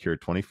 has secured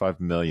 $25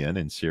 million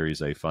in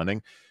Series A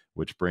funding,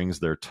 which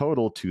brings their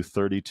total to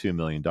 $32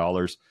 million.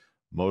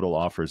 Modal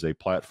offers a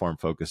platform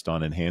focused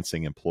on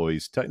enhancing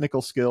employees'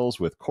 technical skills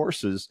with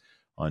courses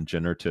on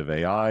generative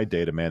AI,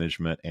 data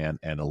management, and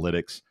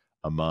analytics,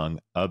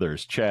 among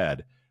others.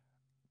 Chad,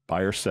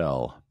 buy or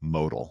sell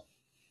Modal?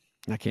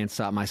 I can't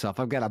stop myself.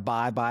 I've got to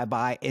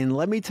buy. And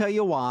let me tell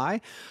you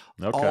why.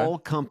 Okay. All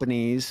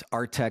companies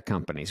are tech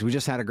companies. We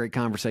just had a great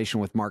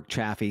conversation with Mark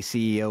Chaffee,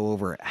 CEO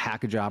over at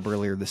Hackajob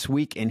earlier this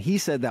week. And he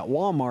said that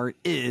Walmart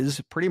is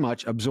pretty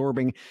much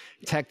absorbing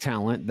tech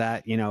talent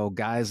that, you know,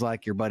 guys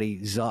like your buddy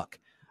Zuck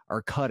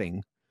are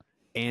cutting.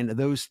 And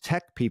those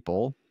tech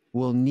people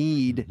will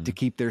need to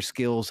keep their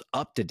skills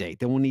up to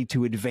date. They will need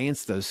to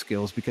advance those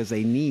skills because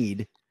they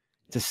need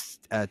to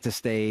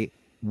stay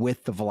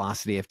with the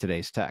velocity of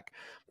today's tech.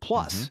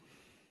 Plus,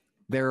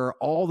 there are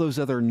all those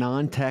other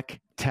non-tech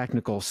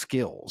technical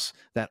skills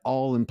that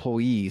all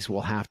employees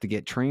will have to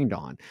get trained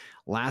on.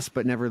 Last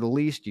but never the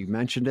least, you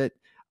mentioned it,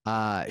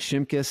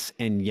 Shimkus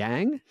and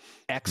Yang,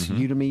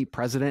 ex-Udemy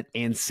president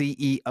and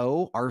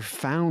CEO, are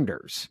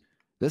founders.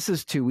 This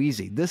is too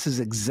easy. This is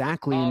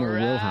exactly in their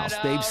wheelhouse.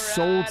 They've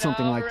sold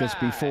something like this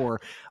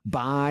before.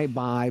 Buy.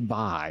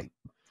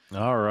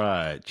 All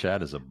right.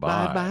 Chad is a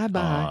buy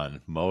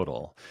on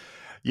Modal.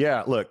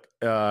 Yeah, look,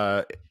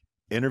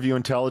 interview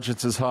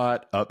intelligence is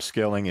hot.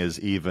 Upskilling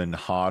is even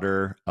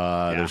hotter.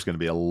 There's going to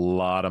be a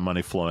lot of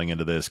money flowing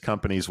into this.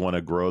 Companies want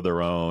to grow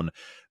their own.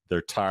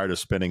 They're tired of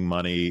spending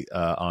money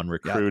on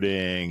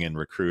recruiting and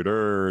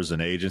recruiters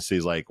and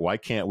agencies. Like, why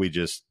can't we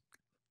just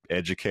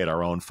educate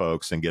our own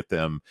folks and get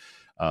them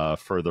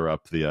further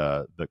up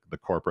the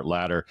corporate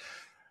ladder?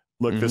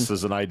 Look, this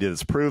is an idea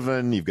that's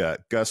proven. You've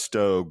got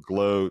Gusto,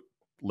 Gloat,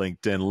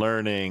 LinkedIn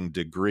Learning,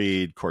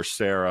 Degreed,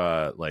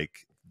 Coursera. Like,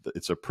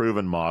 it's a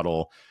proven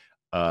model.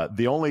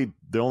 The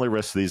only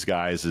risk to these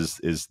guys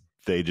is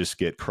they just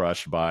get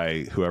crushed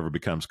by whoever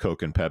becomes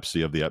Coke and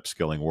Pepsi of the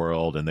upskilling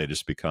world, and they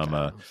just become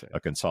a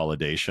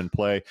consolidation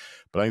play.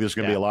 But I think there's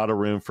going to be a lot of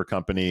room for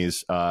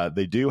companies.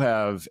 They do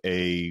have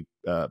a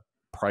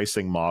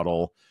pricing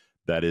model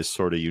that is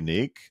sort of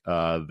unique.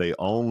 They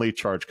only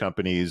charge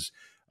companies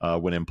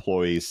when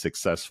employees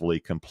successfully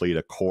complete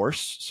a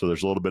course. So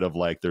there's a little bit of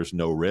like, there's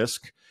no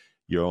risk.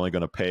 You're only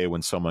going to pay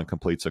when someone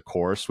completes a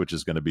course, which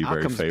is going to be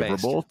very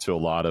favorable to a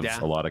lot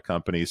of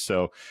companies.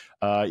 So,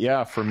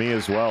 for me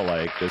as well,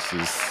 like this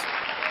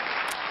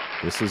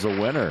is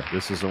a winner.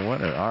 This is a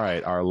winner. All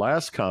right, our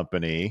last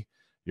company,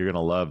 you're going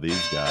to love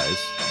these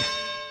guys.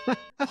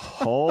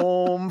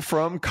 Home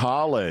from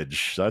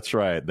College. That's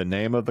right. The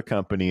name of the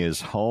company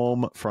is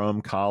Home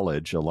from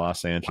College, a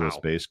Los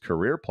Angeles-based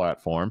career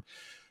platform.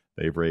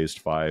 They've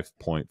raised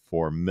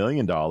 $5.4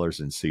 million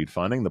in seed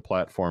funding. The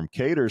platform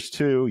caters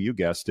to, you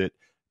guessed it,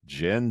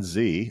 Gen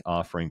Z,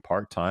 offering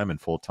part-time and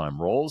full-time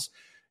roles,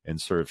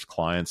 and serves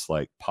clients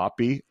like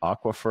Poppy,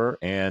 Aquifer,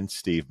 and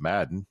Steve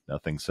Madden.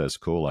 Nothing says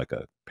cool like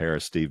a pair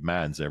of Steve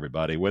Maddens,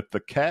 everybody. With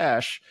the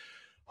cash,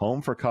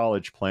 Home for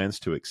College plans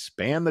to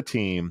expand the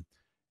team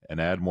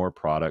and add more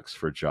products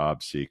for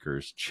job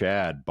seekers.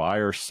 Chad, buy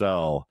or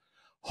sell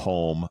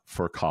Home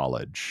for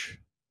College?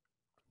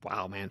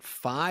 Wow, man,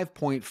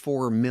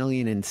 5.4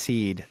 million in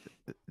seed.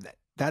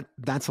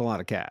 That's a lot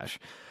of cash.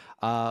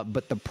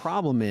 But the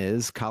problem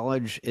is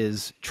college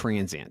is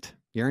transient.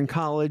 You're in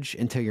college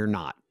until you're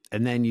not.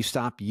 And then you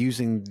stop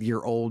using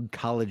your old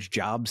college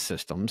job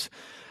systems.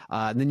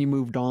 Then you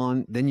move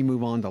on to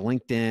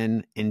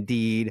LinkedIn,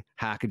 Indeed,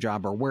 Hack a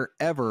Job, or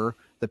wherever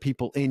the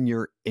people in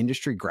your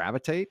industry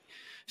gravitate.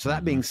 So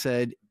that being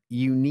said,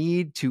 you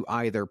need to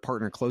either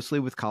partner closely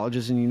with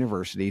colleges and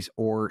universities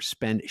or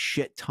spend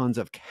shit tons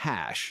of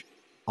cash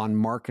on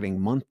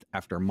marketing month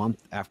after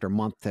month after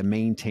month to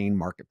maintain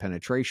market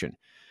penetration.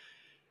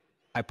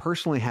 I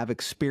personally have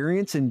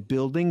experience in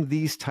building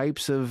these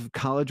types of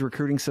college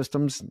recruiting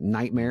systems,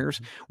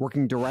 nightmares,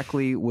 working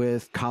directly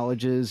with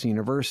colleges,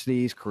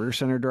 universities, career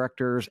center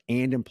directors,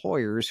 and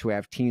employers who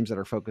have teams that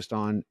are focused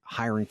on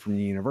hiring from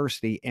the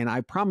university. And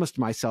I promised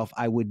myself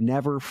I would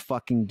never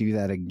fucking do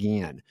that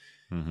again.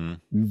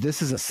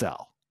 This is a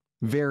sell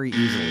very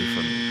easily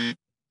for me.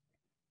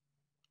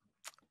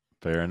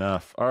 Fair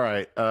enough. All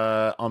right.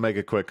 I'll make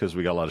it quick because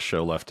we got a lot of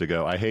show left to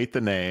go. I hate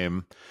the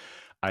name.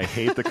 I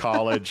hate the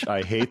college.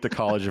 I hate the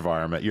college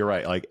environment. You're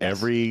right. Like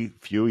every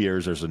few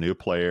years, there's a new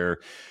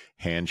player.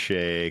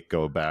 Handshake,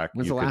 go back.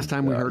 When's the last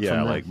time we heard from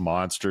them? Like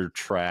Monster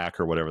Track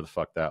or whatever the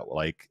fuck that.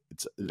 Like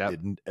it's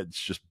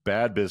just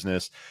bad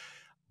business.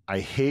 I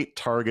hate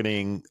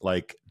targeting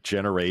like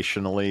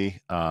generationally.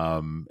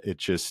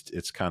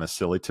 It's kind of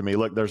silly to me.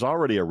 Look, there's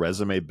already a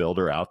resume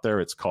builder out there.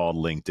 It's called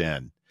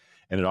LinkedIn,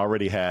 and it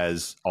already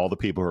has all the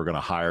people who are going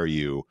to hire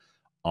you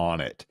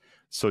on it.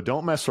 So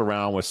don't mess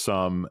around with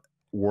some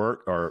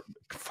work or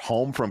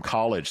home from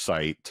college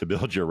site to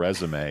build your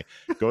resume.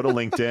 Go to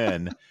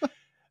LinkedIn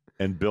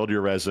and build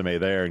your resume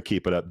there and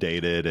keep it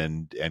updated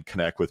and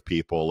connect with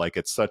people. Like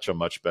it's such a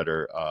much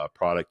better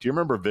product. Do you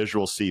remember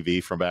Visual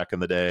CV from back in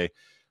the day?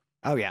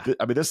 Oh yeah.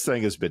 I mean, this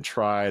thing has been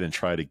tried and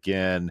tried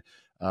again.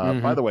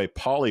 By the way,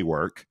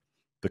 Polywork,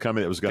 the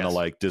company that was going to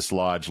like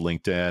dislodge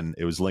LinkedIn,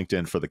 it was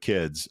LinkedIn for the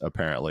kids,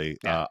 apparently.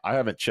 Yeah. I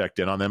haven't checked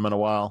in on them in a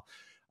while.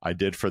 I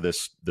did for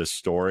this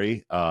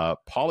story.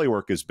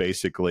 Polywork is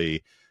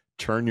basically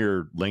turn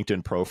your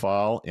LinkedIn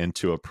profile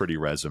into a pretty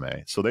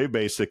resume. So they've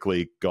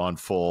basically gone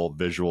full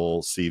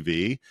visual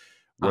CV,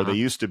 where they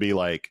used to be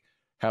like,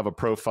 have a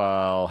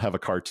profile, have a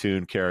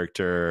cartoon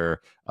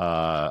character.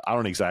 I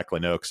don't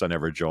exactly know because I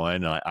never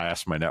joined. And I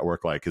asked my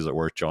network, like, is it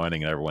worth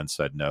joining? And everyone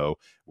said no,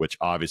 which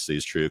obviously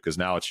is true because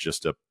now it's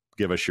just a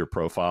give us your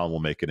profile and we'll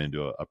make it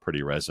into a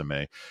pretty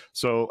resume.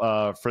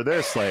 So for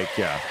this, like,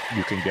 yeah,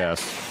 you can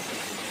guess.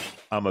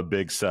 I'm a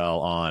big sell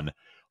on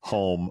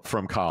home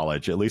from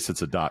college. At least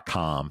it's a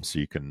 .com, so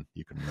you can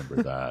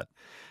remember that.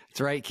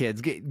 That's right,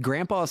 kids.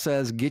 Grandpa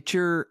says, get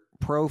your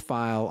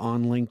profile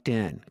on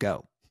LinkedIn.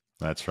 Go.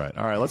 That's right.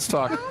 All right, let's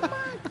talk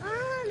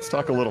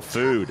a little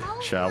food,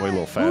 shall we? A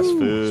little fast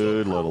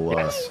food,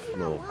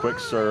 little quick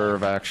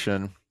serve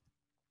action.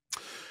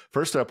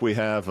 First up, we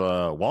have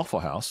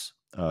Waffle House.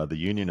 The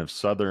Union of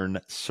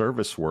Southern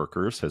Service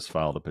Workers has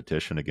filed a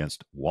petition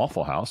against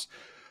Waffle House,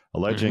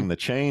 alleging the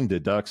chain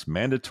deducts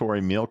mandatory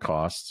meal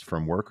costs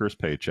from workers'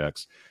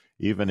 paychecks,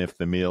 even if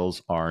the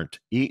meals aren't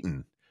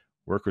eaten.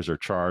 Workers are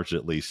charged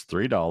at least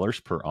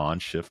 $3 per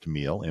on-shift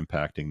meal,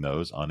 impacting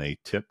those on a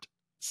tipped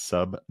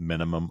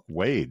sub-minimum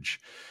wage.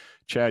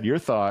 Chad, your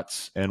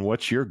thoughts, and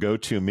what's your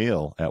go-to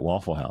meal at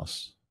Waffle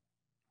House?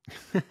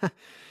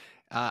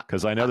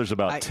 Because I know there's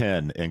about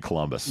 10 in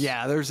Columbus.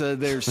 Yeah,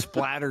 there's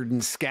splattered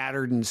and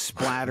scattered and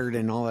splattered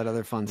and all that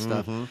other fun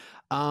stuff.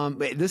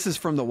 This is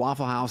from the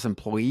Waffle House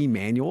employee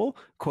manual.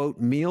 Quote,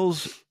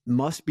 meals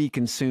must be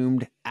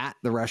consumed at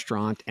the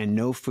restaurant and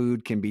no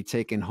food can be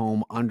taken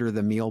home under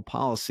the meal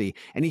policy.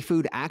 Any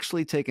food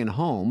actually taken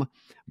home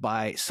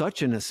by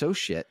such an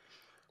associate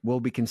will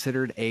be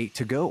considered a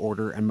to-go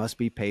order and must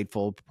be paid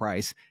full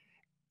price,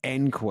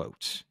 end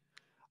quote.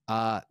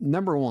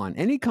 Number one,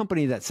 any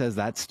company that says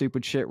that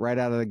stupid shit right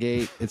out of the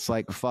gate, it's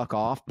like, fuck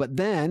off. But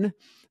then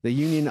the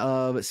Union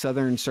of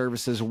Southern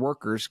Services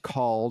Workers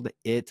called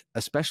it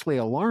especially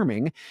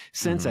alarming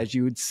since, as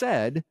you had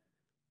said,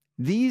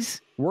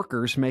 these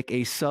workers make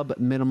a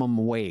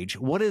sub-minimum wage.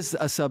 What is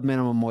a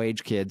sub-minimum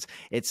wage, kids?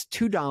 It's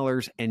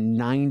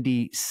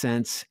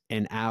 $2.90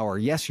 an hour.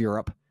 Yes,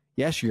 Europe.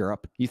 Yes,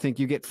 Europe. You think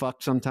you get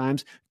fucked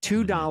sometimes?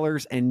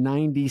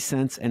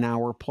 $2.90 an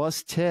hour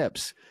plus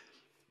tips.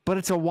 But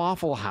it's a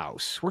Waffle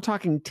House. We're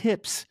talking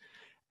tips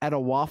at a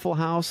Waffle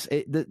House.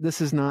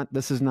 This is not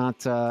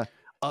upscale.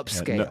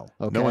 Yeah,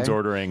 okay? No one's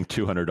ordering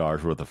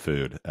 $200 worth of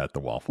food at the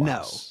Waffle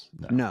House.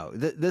 No.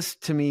 This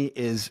to me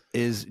is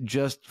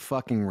just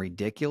fucking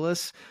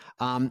ridiculous.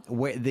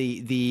 Where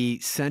the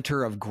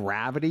center of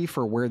gravity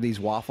for where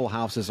these Waffle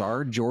Houses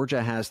are,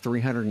 Georgia has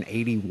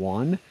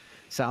 381.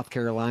 South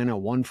Carolina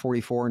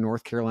 144,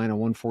 North Carolina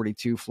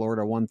 142,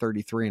 Florida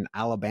 133, and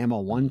Alabama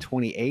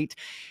 128.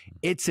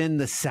 It's in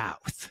the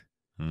South.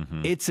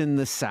 It's in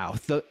the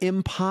South. The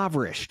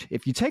impoverished.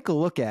 If you take a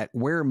look at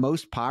where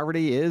most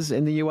poverty is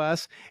in the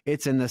U.S.,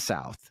 it's in the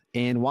South.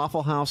 And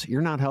Waffle House,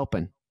 you're not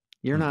helping.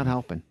 You're not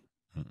helping.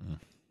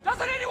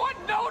 Doesn't anyone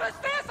notice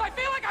this? I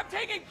feel like I'm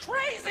taking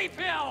crazy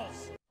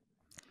pills.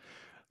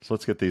 So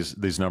let's get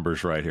these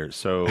numbers right here.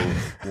 So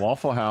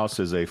Waffle House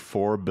is a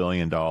 $4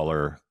 billion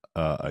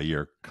a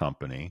year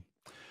company.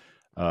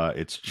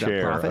 Its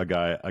chair, a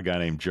guy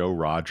named Joe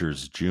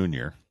Rogers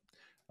Jr.,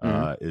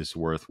 is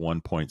worth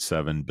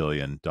 $1.7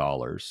 billion.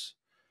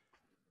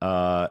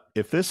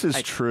 If this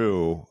is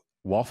true,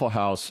 Waffle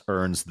House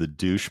earns the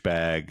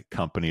Douchebag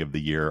Company of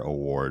the Year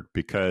award,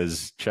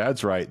 because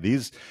Chad's right.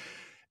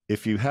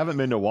 If you haven't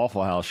been to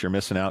Waffle House, you're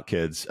missing out,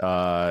 kids.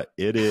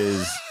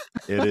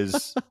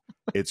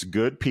 It's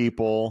good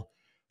people.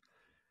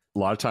 A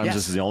lot of times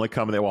this is the only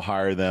company that will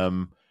hire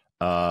them.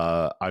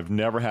 I've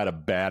never had a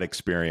bad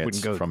experience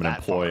from an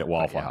employee at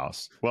Waffle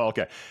House. Well,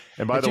 okay.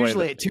 And by the way,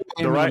 usually at 2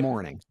 a.m. in the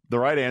morning. The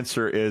right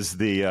answer is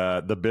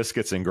the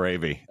biscuits and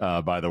gravy,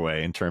 by the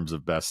way, in terms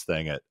of best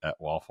thing at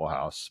Waffle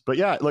House. But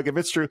yeah, look, if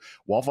it's true,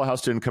 Waffle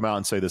House didn't come out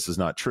and say this is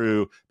not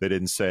true. They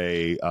didn't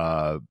say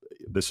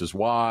this is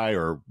why,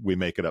 or we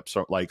make it up.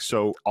 So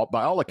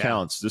by all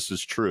accounts, this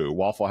is true.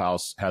 Waffle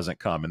House hasn't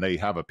come, and they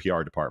have a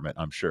PR department,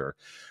 I'm sure.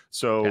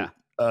 So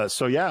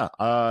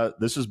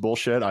this is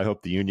bullshit. I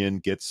hope the union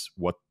gets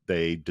what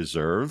they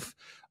deserve.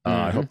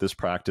 I hope this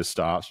practice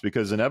stops,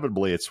 because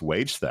inevitably it's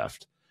wage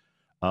theft.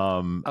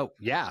 At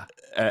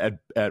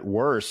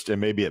worst,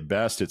 and maybe at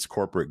best, it's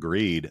corporate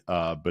greed.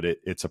 But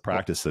it's a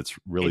practice that's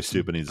really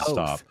stupid and needs to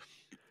stop.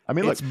 I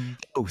mean, it's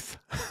both.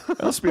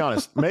 Let's be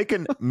honest.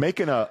 Making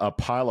a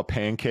pile of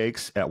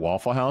pancakes at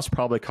Waffle House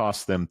probably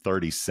costs them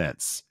 30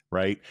 cents,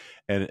 right?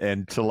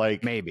 And to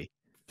maybe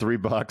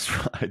 $3.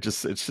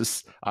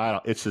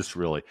 It's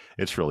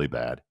really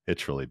bad.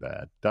 It's really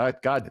bad.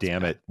 God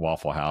damn it,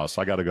 Waffle House.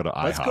 I got to go to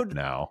IHOP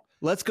now.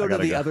 Let's go to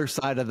the other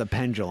side of the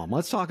pendulum.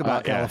 Let's talk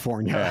about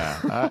California.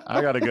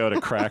 I got to go to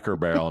Cracker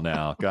Barrel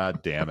now.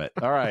 God damn it.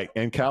 All right.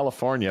 In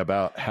California,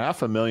 about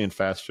 500,000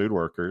 fast food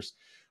workers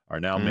are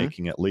now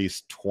making at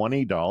least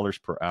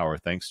 $20 per hour,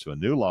 thanks to a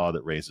new law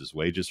that raises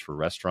wages for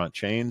restaurant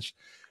chains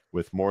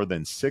with more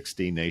than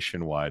 60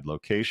 nationwide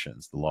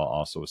locations. The law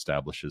also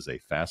establishes a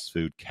fast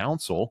food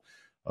council,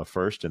 a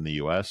first in the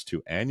U.S.,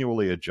 to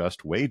annually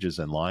adjust wages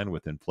in line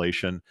with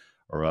inflation,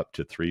 or up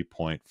to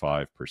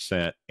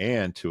 3.5%,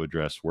 and to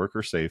address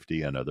worker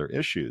safety and other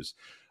issues.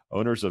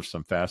 Owners of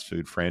some fast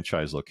food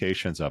franchise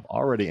locations have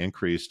already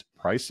increased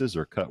prices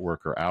or cut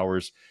worker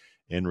hours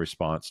in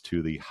response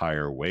to the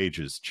higher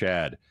wages.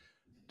 Chad,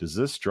 does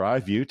this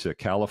drive you to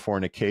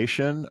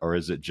Californication, or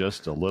is it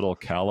just a little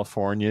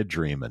California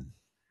dreaming?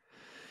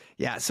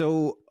 Yeah,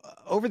 so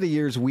over the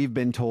years, we've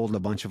been told a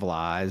bunch of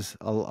lies,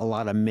 a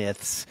lot of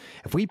myths.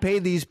 If we pay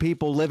these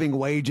people living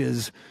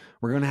wages,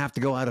 we're going to have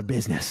to go out of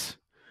business.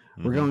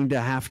 We're going to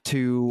have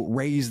to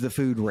raise the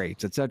food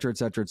rates, et cetera, et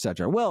cetera, et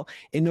cetera. Well,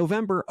 in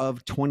November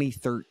of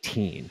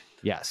 2013,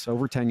 yes,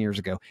 over 10 years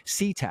ago,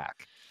 CTAC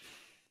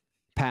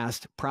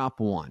passed Prop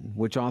 1,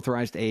 which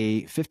authorized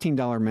a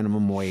 $15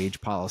 minimum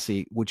wage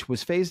policy, which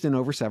was phased in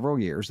over several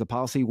years. The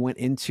policy went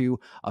into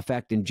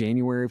effect in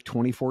January of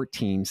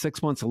 2014.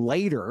 6 months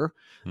later,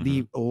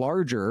 the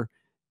larger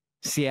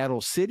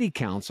Seattle City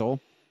Council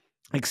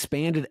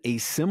expanded a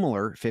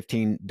similar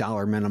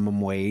 $15 minimum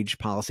wage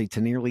policy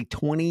to nearly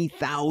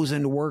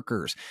 20,000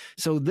 workers.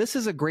 So this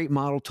is a great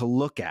model to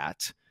look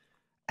at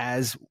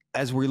as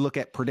we look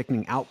at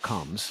predicting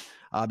outcomes,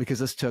 because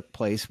this took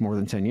place more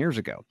than 10 years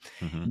ago.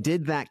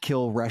 Did that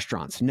kill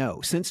restaurants?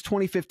 No. Since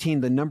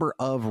 2015, the number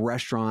of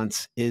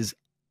restaurants is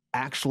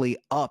actually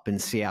up in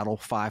Seattle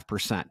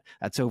 5%.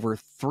 That's over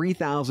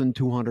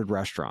 3,200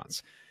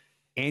 restaurants.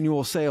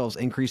 Annual sales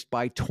increased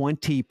by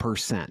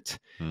 20%.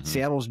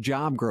 Seattle's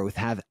job growth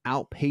have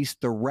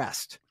outpaced the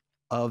rest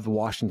of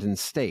Washington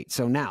state.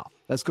 So now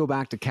let's go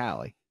back to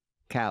Cali.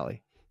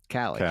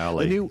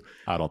 The new,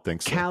 I don't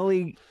think so.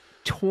 Cali,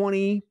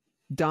 $20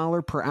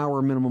 per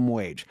hour minimum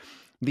wage.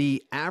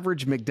 The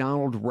average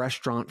McDonald's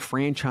restaurant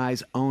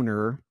franchise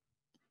owner,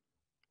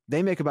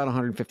 they make about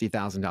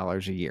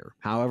 $150,000 a year.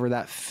 However,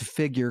 that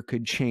figure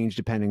could change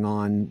depending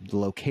on the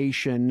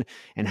location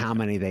and how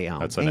many they own.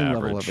 That's an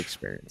average level of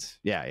experience.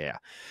 Yeah.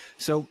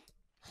 So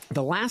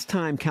the last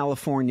time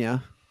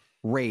California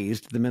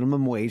raised the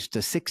minimum wage to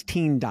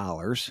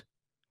 $16,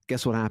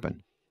 guess what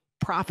happened?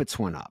 Profits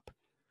went up.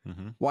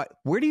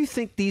 Where do you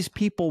think these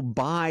people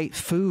buy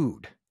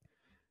food?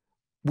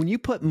 When you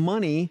put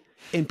money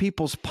in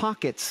people's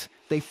pockets,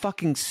 they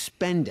fucking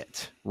spend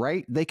it,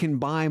 right? They can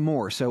buy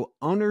more. So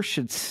owners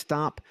should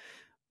stop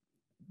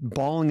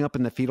balling up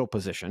in the fetal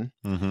position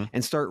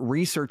and start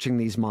researching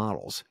these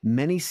models.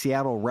 Many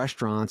Seattle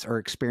restaurants are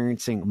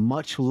experiencing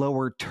much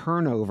lower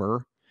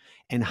turnover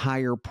and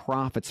higher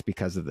profits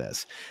because of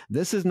this.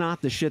 This is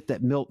not the shit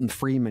that Milton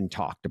Friedman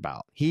talked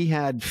about. He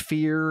had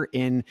fear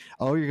in,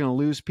 you're going to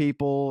lose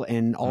people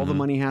and all the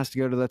money has to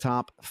go to the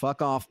top.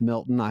 Fuck off,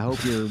 Milton. I hope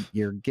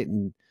you're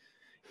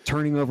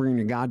turning over in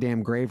your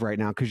goddamn grave right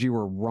now because you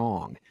were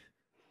wrong.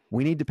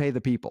 We need to pay the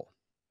people.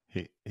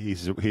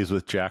 He's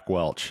with Jack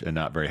Welch and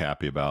not very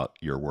happy about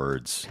your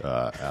words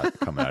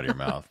coming out of your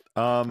mouth.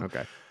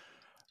 Okay.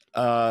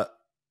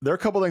 There are a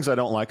couple things I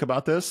don't like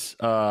about this.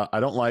 I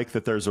don't like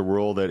that there's a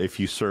rule that if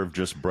you serve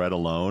just bread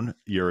alone,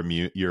 you're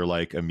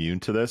immune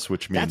to this,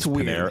 which means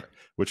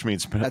which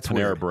means That's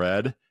Panera weird.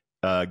 Bread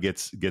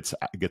gets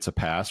a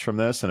pass from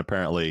this, and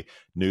apparently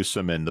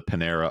Newsom and the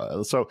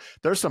Panera. So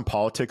there's some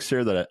politics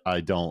here that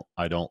I don't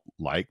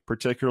like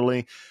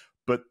particularly,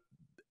 but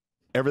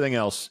everything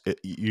else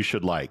you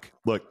should like.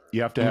 Look,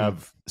 you have to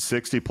have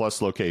 60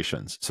 plus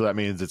locations, so that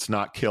means it's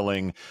not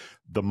killing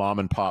the mom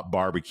and pop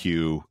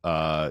barbecue,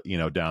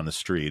 down the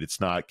street. It's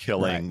not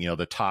killing,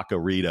 the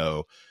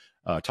Taqueria,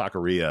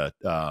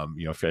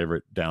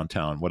 favorite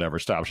downtown whatever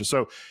establishment.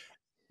 So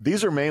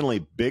these are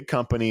mainly big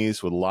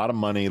companies with a lot of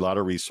money, a lot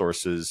of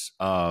resources,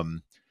 and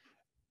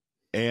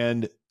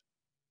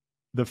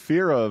the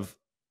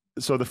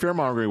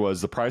fear-mongering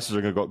was the prices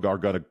are going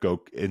to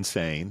go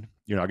insane.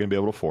 You're not going to be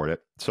able to afford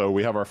it. So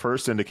we have our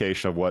first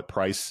indication of what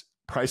price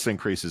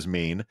increases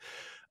mean.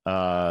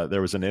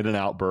 There was an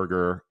In-N-Out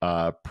burger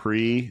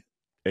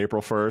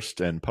pre-April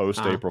 1st and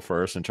post-April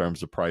 1st in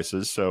terms of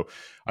prices. So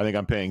I think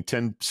I'm paying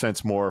 10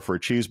 cents more for a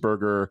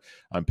cheeseburger.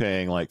 I'm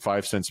paying like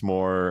 5 cents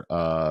more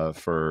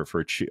for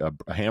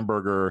a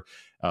hamburger,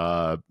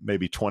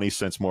 maybe 20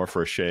 cents more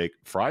for a shake.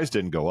 Fries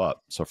didn't go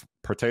up. So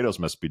potatoes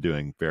must be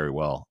doing very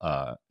well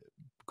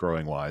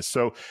growing wise.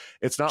 So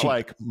it's not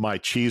like my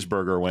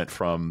cheeseburger went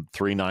from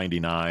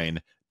 $3.99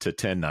 to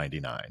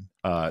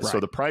 $10.99. So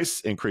the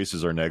price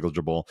increases are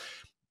negligible.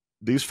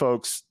 These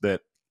folks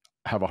that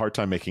have a hard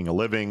time making a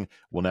living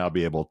will now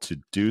be able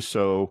to do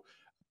so.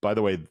 By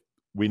the way,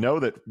 we know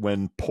that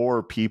when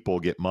poor people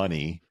get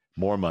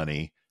more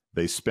money,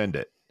 they spend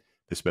it.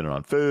 They spend it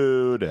on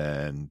food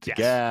and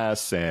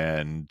gas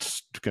and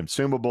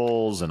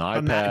consumables and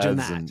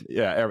iPads and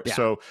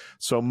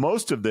So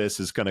most of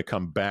this is going to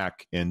come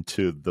back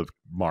into the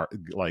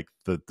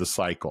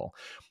cycle.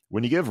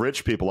 When you give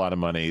rich people a lot of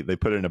money, they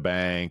put it in a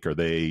bank or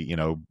they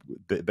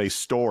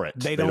store it.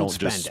 They don't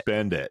just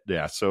spend it.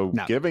 Yeah. So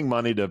giving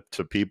money to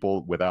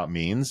people without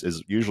means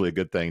is usually a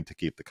good thing to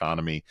keep the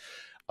economy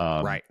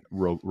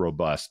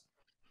robust.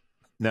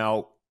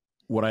 Now,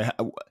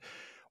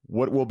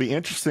 what will be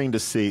interesting to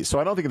see, so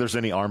I don't think there's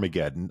any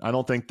Armageddon. I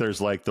don't think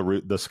there's like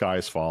the sky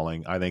is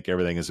falling. I think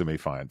everything is going to be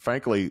fine.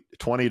 Frankly,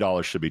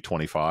 $20 should be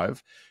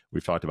 $25.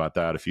 We've talked about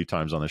that a few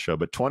times on the show,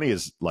 but 20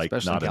 is like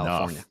especially not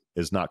enough.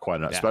 Is not quite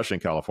enough, especially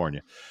in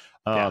California.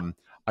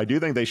 I do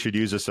think they should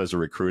use this as a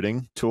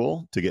recruiting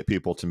tool to get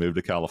people to move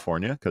to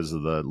California because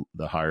of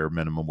the higher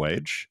minimum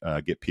wage,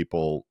 get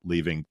people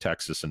leaving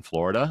Texas and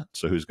Florida.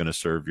 So who's going to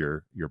serve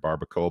your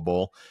barbacoa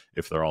bowl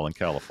if they're all in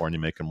California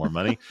making more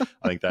money?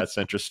 I think that's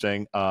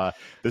interesting.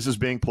 This is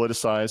being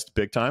politicized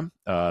big time.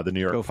 The New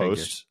York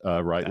Post,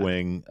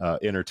 right-wing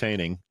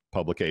entertaining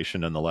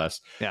publication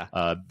nonetheless.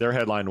 Their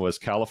headline was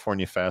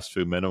California fast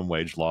food minimum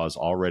wage law is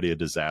already a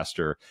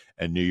disaster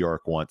and New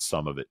York wants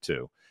some of it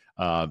too.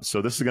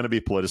 So this is going to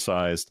be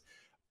politicized,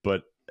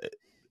 but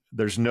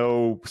there's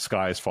no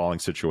sky is falling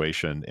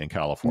situation in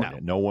California.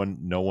 No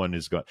one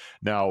is going.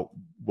 Now,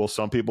 will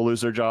some people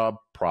lose their job?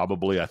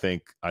 Probably. I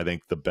think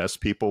the best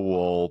people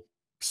will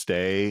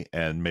stay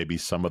and maybe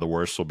some of the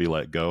worst will be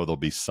let go. There'll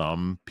be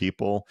some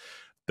people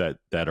that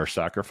are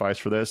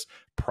sacrificed for this.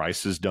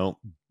 Prices don't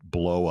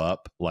blow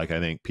up like I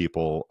think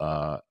people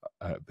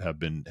have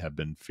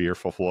been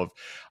fearful of.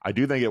 I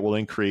do think it will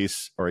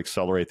increase or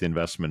accelerate the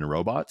investment in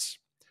robots.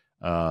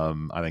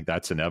 I think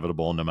that's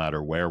inevitable no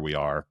matter where we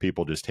are.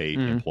 People just hate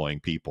employing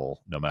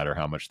people no matter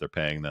how much they're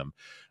paying them.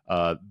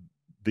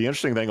 The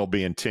interesting thing will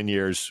be in 10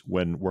 years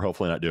when we're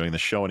hopefully not doing the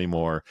show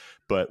anymore,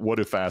 but what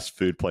do fast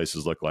food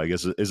places look like?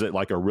 Is it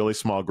like a really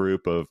small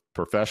group of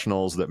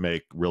professionals that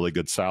make really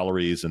good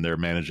salaries and they're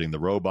managing the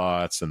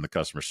robots and the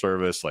customer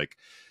service? Like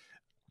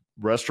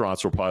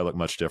restaurants will probably look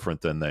much different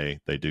than they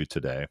do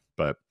today,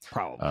 but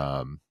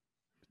probably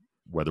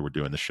whether we're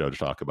doing the show to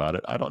talk about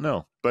it, I don't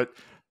know, but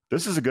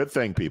this is a good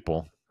thing,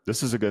 people.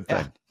 This is a good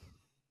thing.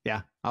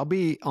 Yeah. I'll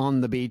be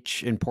on the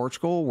beach in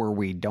Portugal where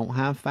we don't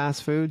have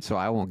fast food, so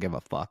I won't give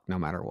a fuck no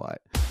matter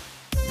what.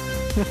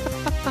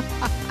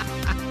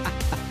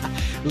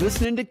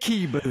 Listening to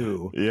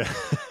Kibu. Yeah.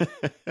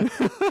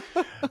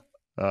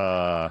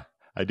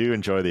 I do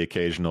enjoy the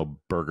occasional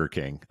Burger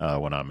King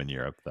when I'm in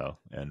Europe, though,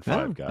 and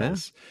Five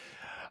Guys.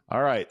 Yeah.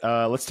 All right.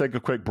 Let's take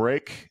a quick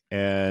break,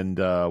 and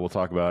we'll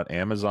talk about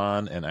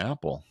Amazon and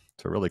Apple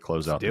to really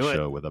close out the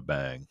show with a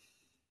bang.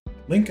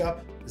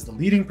 LinkUp is the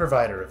leading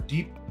provider of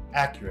deep,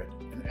 accurate,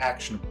 and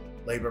actionable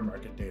labor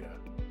market data.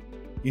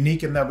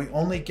 Unique in that we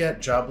only get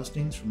job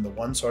listings from the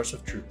one source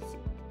of truth,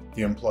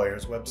 the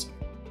employer's website.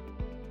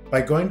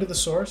 By going to the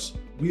source,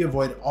 we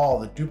avoid all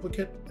the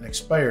duplicate and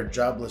expired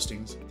job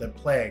listings that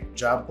plague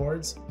job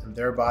boards and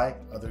thereby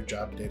other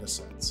job data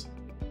sets.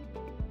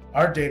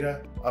 Our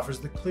data offers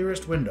the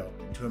clearest window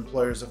into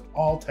employers of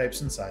all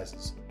types and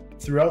sizes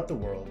throughout the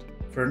world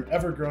for an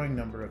ever-growing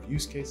number of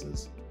use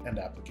cases and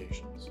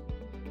applications.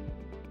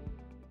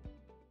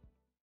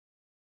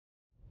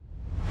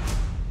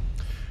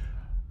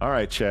 All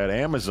right, Chad,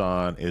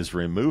 Amazon is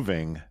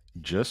removing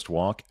Just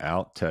Walk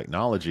Out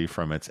technology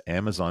from its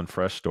Amazon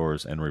Fresh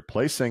stores and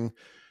replacing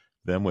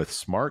them with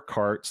smart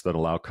carts that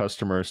allow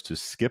customers to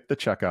skip the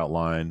checkout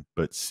line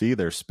but see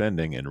their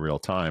spending in real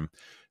time.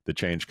 The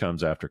change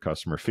comes after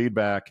customer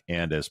feedback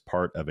and as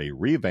part of a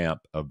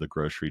revamp of the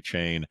grocery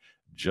chain.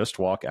 Just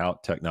Walk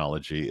Out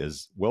technology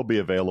will be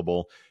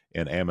available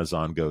in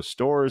Amazon Go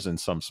stores and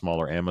some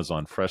smaller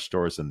Amazon Fresh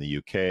stores in the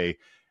UK,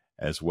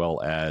 as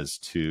well as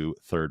to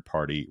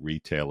third-party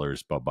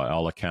retailers. But by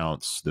all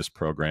accounts, this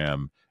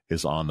program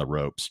is on the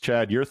ropes.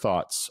 Chad, your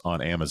thoughts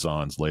on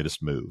Amazon's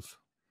latest move?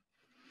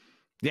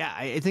 Yeah,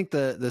 I think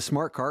the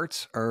smart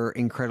carts are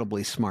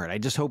incredibly smart. I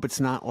just hope it's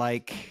not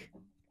like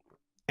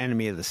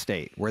Enemy of the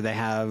State, where they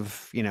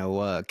have,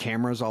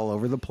 cameras all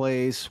over the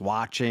place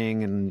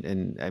watching.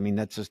 And I mean,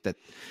 that's just, that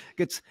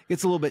gets a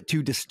little bit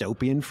too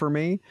dystopian for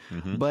me.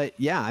 Mm-hmm. But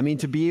yeah, I mean,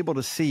 to be able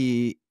to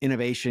see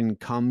innovation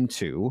come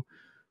to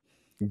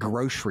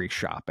grocery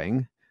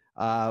shopping,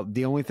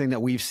 the only thing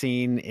that we've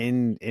seen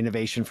in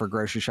innovation for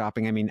grocery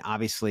shopping, I mean,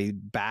 obviously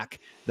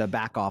the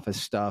back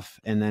office stuff,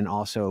 and then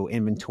also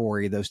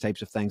inventory, those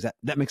types of things,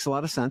 that makes a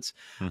lot of sense.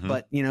 Mm-hmm.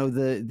 But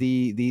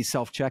the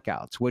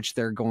self-checkouts, which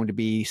they're going to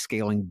be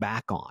scaling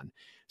back on.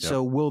 Yep.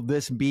 So will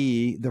this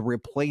be the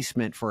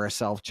replacement for a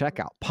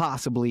self-checkout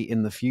possibly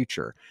in the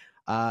future?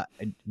 I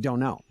don't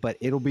know, but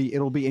it'll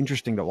be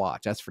interesting to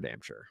watch. That's for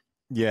damn sure.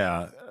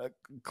 Yeah.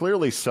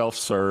 Clearly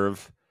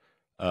self-serve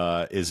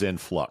is in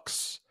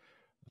flux.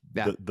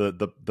 Yeah.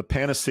 The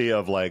panacea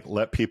of like,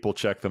 let people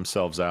check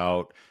themselves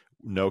out,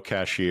 no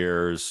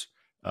cashiers,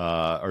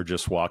 or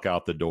just walk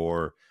out the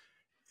door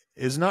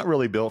is not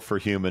really built for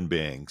human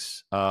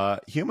beings.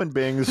 Human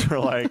beings are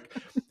like,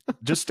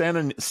 just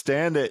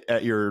stand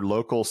at your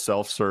local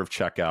self-serve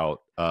checkout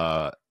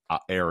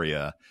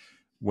area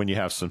when you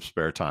have some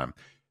spare time.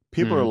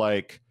 People are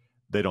like,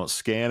 they don't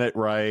scan it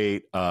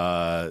right.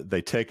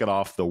 They take it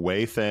off the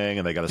way thing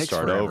and they got to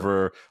start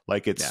over.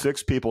 Like it's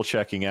 6 people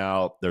checking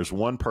out. There's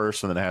one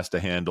person that has to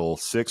handle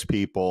 6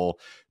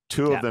 people.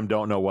 2 of them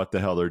don't know what the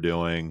hell they're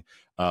doing.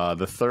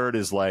 The third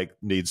is like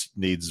needs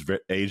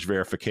age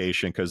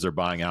verification because they're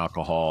buying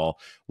alcohol.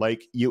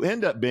 Like you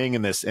end up being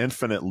in this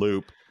infinite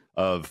loop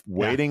of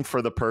waiting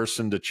for the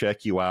person to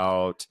check you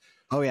out.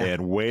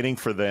 And waiting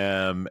for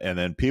them. And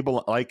then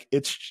people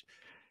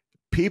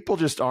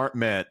just aren't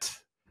meant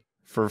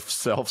for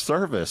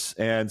self-service.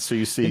 And so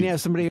you see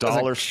somebody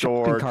dollar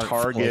store,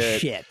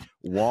 Target,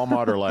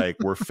 Walmart are like,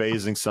 we're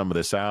phasing some of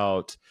this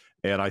out.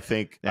 And I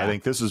think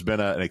this has been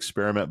an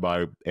experiment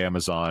by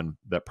Amazon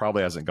that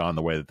probably hasn't gone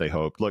the way that they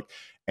hoped. Look,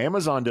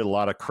 Amazon did a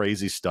lot of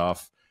crazy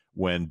stuff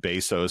when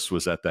Bezos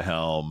was at the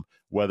helm,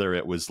 whether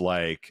it was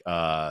like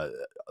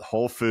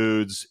Whole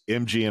Foods,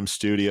 MGM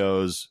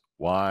Studios.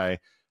 Why?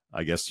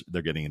 I guess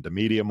they're getting into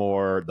media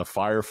more. The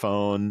Fire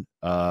Phone,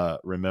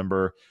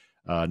 remember,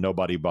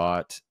 nobody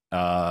bought.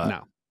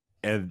 No.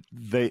 And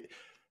they,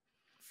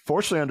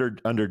 fortunately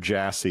under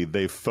Jassy,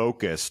 they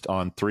focused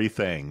on 3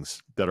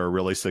 things that are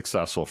really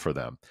successful for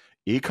them: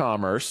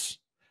 e-commerce,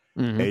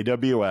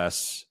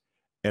 AWS,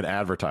 and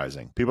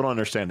advertising. People don't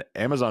understand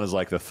Amazon is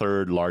like the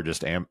 3rd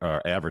largest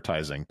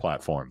advertising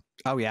platform.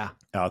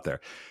 Out there.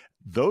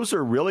 Those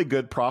are really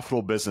good,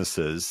 profitable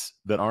businesses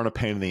that aren't a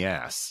pain in the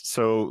ass.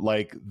 So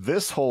like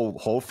this whole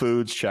Whole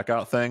Foods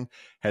checkout thing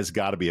has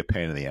got to be a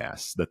pain in the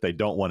ass that they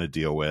don't want to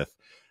deal with.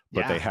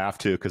 But they have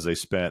to, because they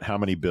spent how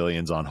many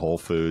billions on Whole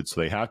Foods.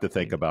 So they have to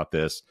think about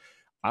this.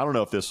 I don't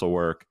know if this will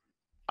work.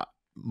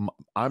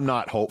 I'm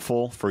not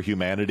hopeful for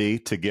humanity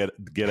to get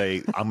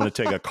I'm going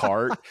to take a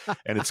cart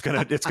and it's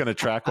going to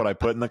track what I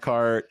put in the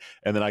cart.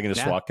 And then I can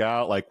just walk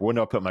out. Like, when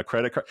do I put my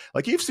credit card?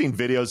 Like, you've seen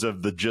videos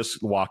of the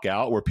just walk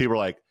out where people are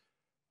like,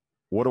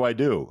 what do I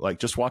do? Like,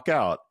 just walk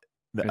out.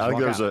 I think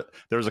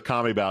there was a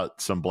comedy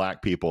about some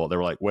black people. They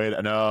were like, "Wait,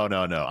 no,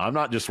 I'm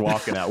not just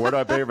walking out. Where do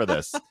I pay for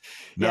this?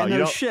 No, you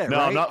don't. Shit, no,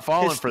 right? I'm not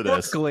falling for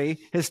this.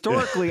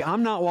 Historically,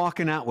 I'm not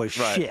walking out with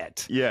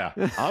shit. Yeah,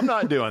 I'm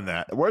not doing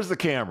that. Where's the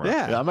camera?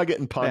 I'm not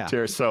getting punked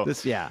here. So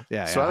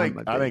So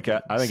I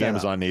think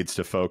Amazon needs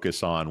to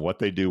focus on what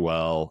they do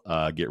well.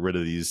 Get rid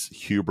of these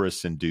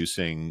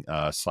hubris-inducing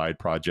side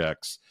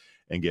projects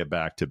and get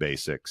back to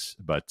basics.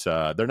 But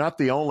they're not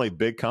the only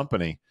big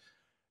company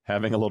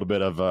having a little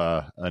bit of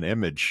an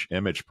image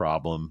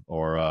problem,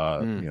 or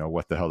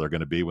what the hell they're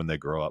going to be when they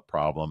grow up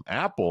problem.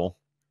 Apple,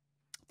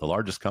 the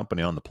largest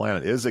company on the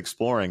planet, is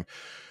exploring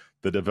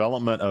the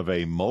development of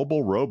a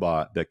mobile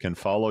robot that can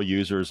follow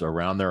users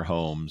around their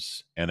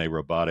homes and a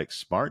robotic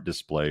smart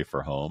display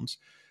for homes.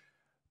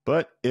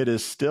 But it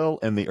is still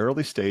in the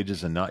early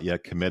stages and not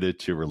yet committed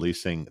to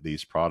releasing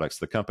these products.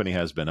 The company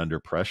has been under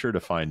pressure to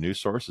find new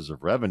sources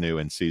of revenue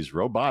and sees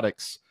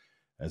robotics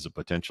as a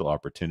potential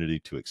opportunity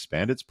to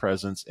expand its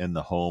presence in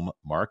the home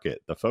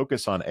market. The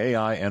focus on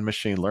AI and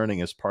machine learning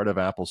is part of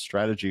Apple's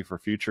strategy for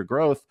future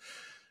growth,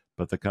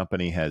 but the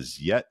company has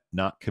yet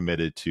not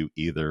committed to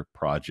either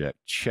project.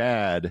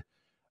 Chad,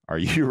 are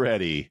you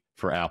ready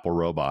for Apple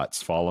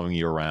robots following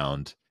you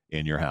around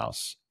in your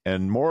house?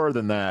 And more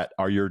than that,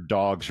 are your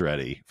dogs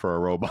ready for a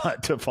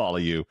robot to follow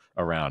you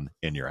around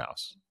in your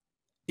house?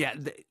 Yeah,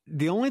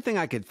 the only thing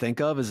I could think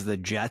of is the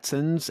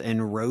Jetsons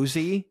and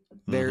Rosie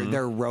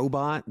their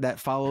robot that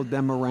followed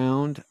them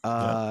around.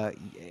 I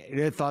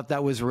thought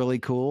that was really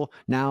cool.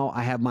 Now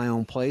I have my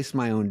own place,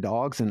 my own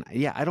dogs, and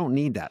yeah, I don't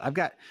need that. I've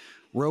got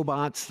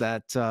robots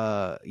that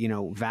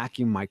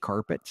vacuum my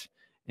carpet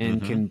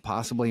and can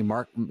possibly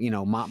mop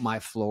my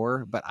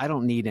floor, but I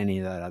don't need any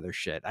of that other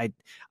shit.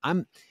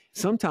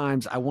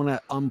 Sometimes I want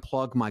to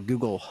unplug my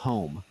Google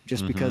Home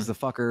just because the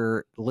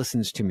fucker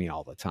listens to me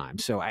all the time.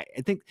 So I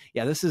think,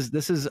 this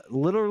is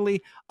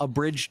literally a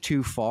bridge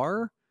too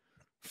far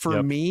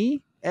for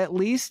me, at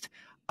least.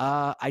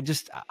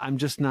 I'm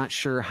just not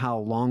sure how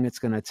long it's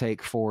going to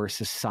take for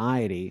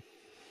society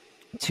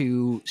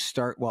to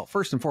start. Well,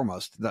 first and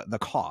foremost, the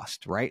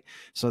cost, right?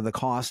 So the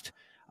cost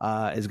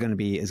is going to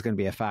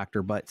be a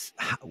factor, but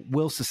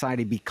will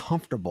society be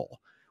comfortable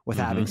with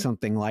having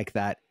something like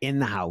that in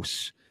the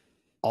house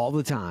all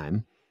the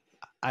time?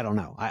 I don't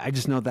know. I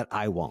just know that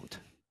I won't.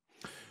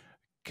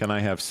 Can I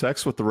have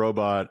sex with the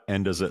robot,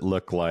 and does it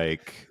look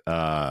like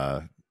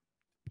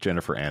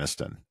Jennifer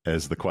Aniston?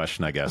 Is the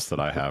question, I guess, that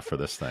I have for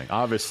this thing.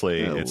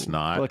 Obviously, it's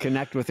not. Well,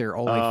 connect with your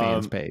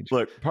OnlyFans page.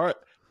 Look,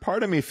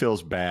 part of me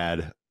feels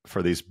bad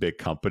for these big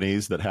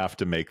companies that have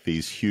to make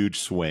these huge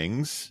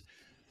swings.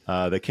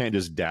 They can't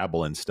just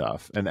dabble in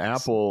stuff. And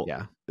Apple,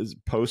 is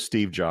post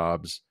Steve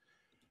Jobs,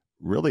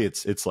 really,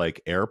 it's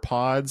like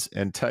AirPods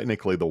and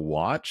technically the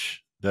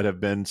watch that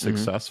have been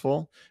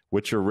successful,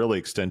 which are really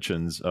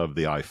extensions of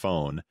the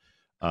iPhone.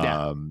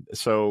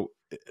 So,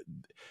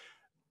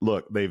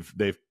 look,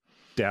 they've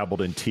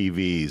dabbled in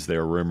TVs. They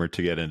were rumored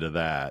to get into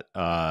that.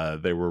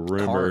 They were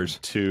rumored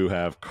to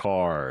have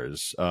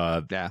cars.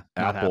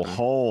 Apple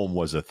Home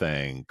was a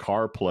thing.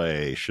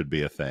 CarPlay should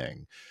be a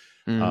thing.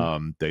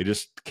 They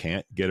just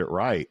can't get it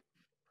right.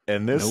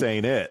 And this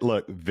ain't it.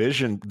 Look,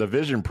 the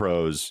Vision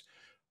Pros,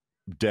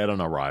 dead on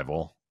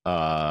arrival.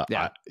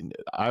 I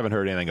haven't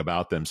heard anything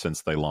about them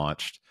since they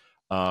launched.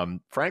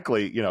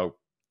 Frankly,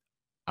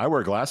 I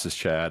wear glasses,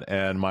 Chad,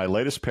 and my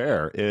latest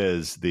pair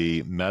is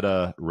the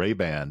Meta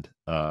Ray-Ban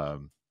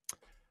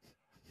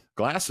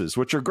glasses,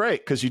 which are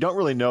great because you don't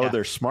really know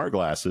they're smart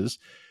glasses.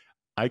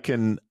 I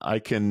can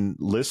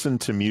listen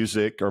to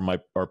music or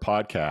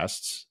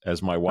podcasts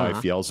as my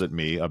wife yells at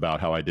me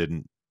about how I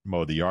didn't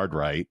mow the yard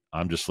right.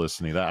 I'm just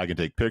listening to that. I can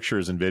take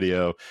pictures and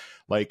video.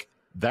 Like,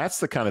 that's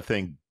the kind of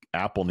thing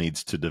Apple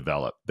needs to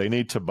develop. They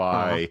need to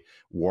buy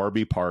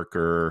Warby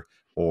Parker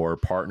or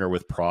partner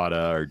with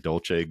Prada or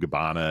Dolce &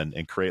 Gabbana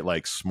and create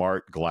like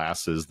smart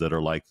glasses that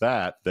are like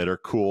that are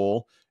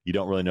cool. You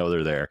don't really know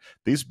they're there.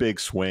 These big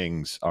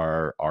swings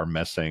are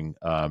messing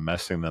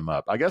them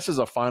up. I guess as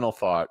a final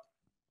thought,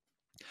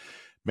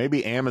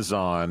 maybe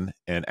Amazon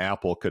and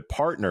Apple could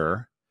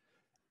partner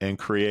and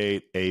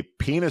create a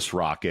penis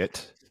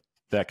rocket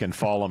that can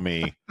follow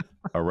me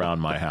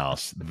around my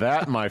house.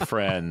 That, my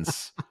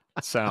friends,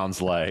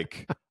 sounds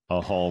like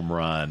a home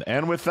run.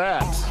 And with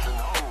that,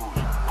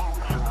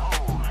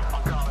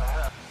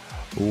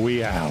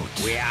 we out.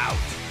 We out.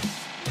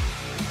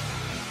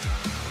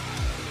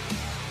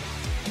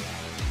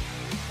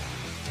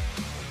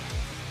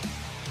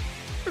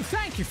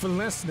 Thank you for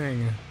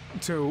listening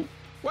to,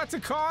 what's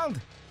it called?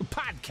 A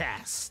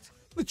podcast.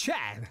 The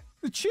Chad.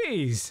 The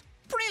Cheese.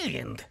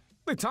 Brilliant.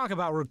 They talk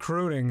about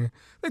recruiting.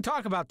 They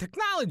talk about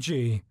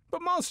technology.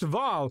 But most of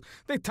all,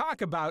 they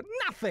talk about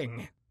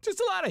nothing. Just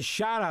a lot of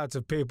shout-outs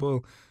of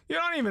people you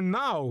don't even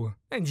know.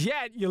 And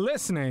yet you're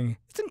listening.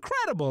 It's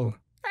incredible.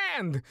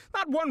 And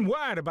not one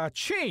word about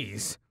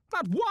cheese.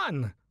 Not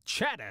one.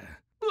 Cheddar.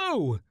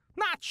 Blue.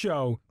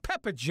 Nacho.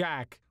 Pepper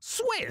Jack.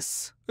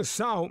 Swiss.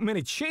 So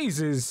many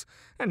cheeses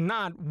and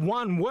not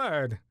one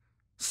word.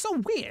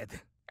 So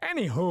weird.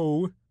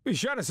 Anywho, be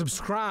sure to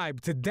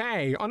subscribe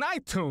today on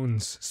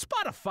iTunes,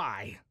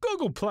 Spotify,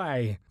 Google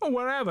Play, or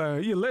wherever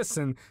you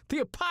listen to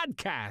your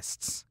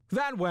podcasts.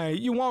 That way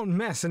you won't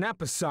miss an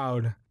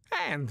episode.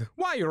 And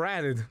while you're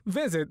at it,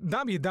 visit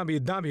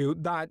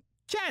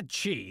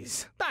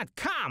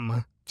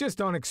www.chadcheese.com. Just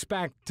don't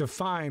expect to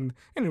find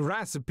any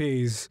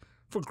recipes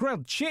for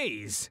grilled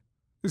cheese.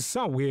 It's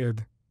so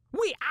weird.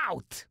 We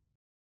out!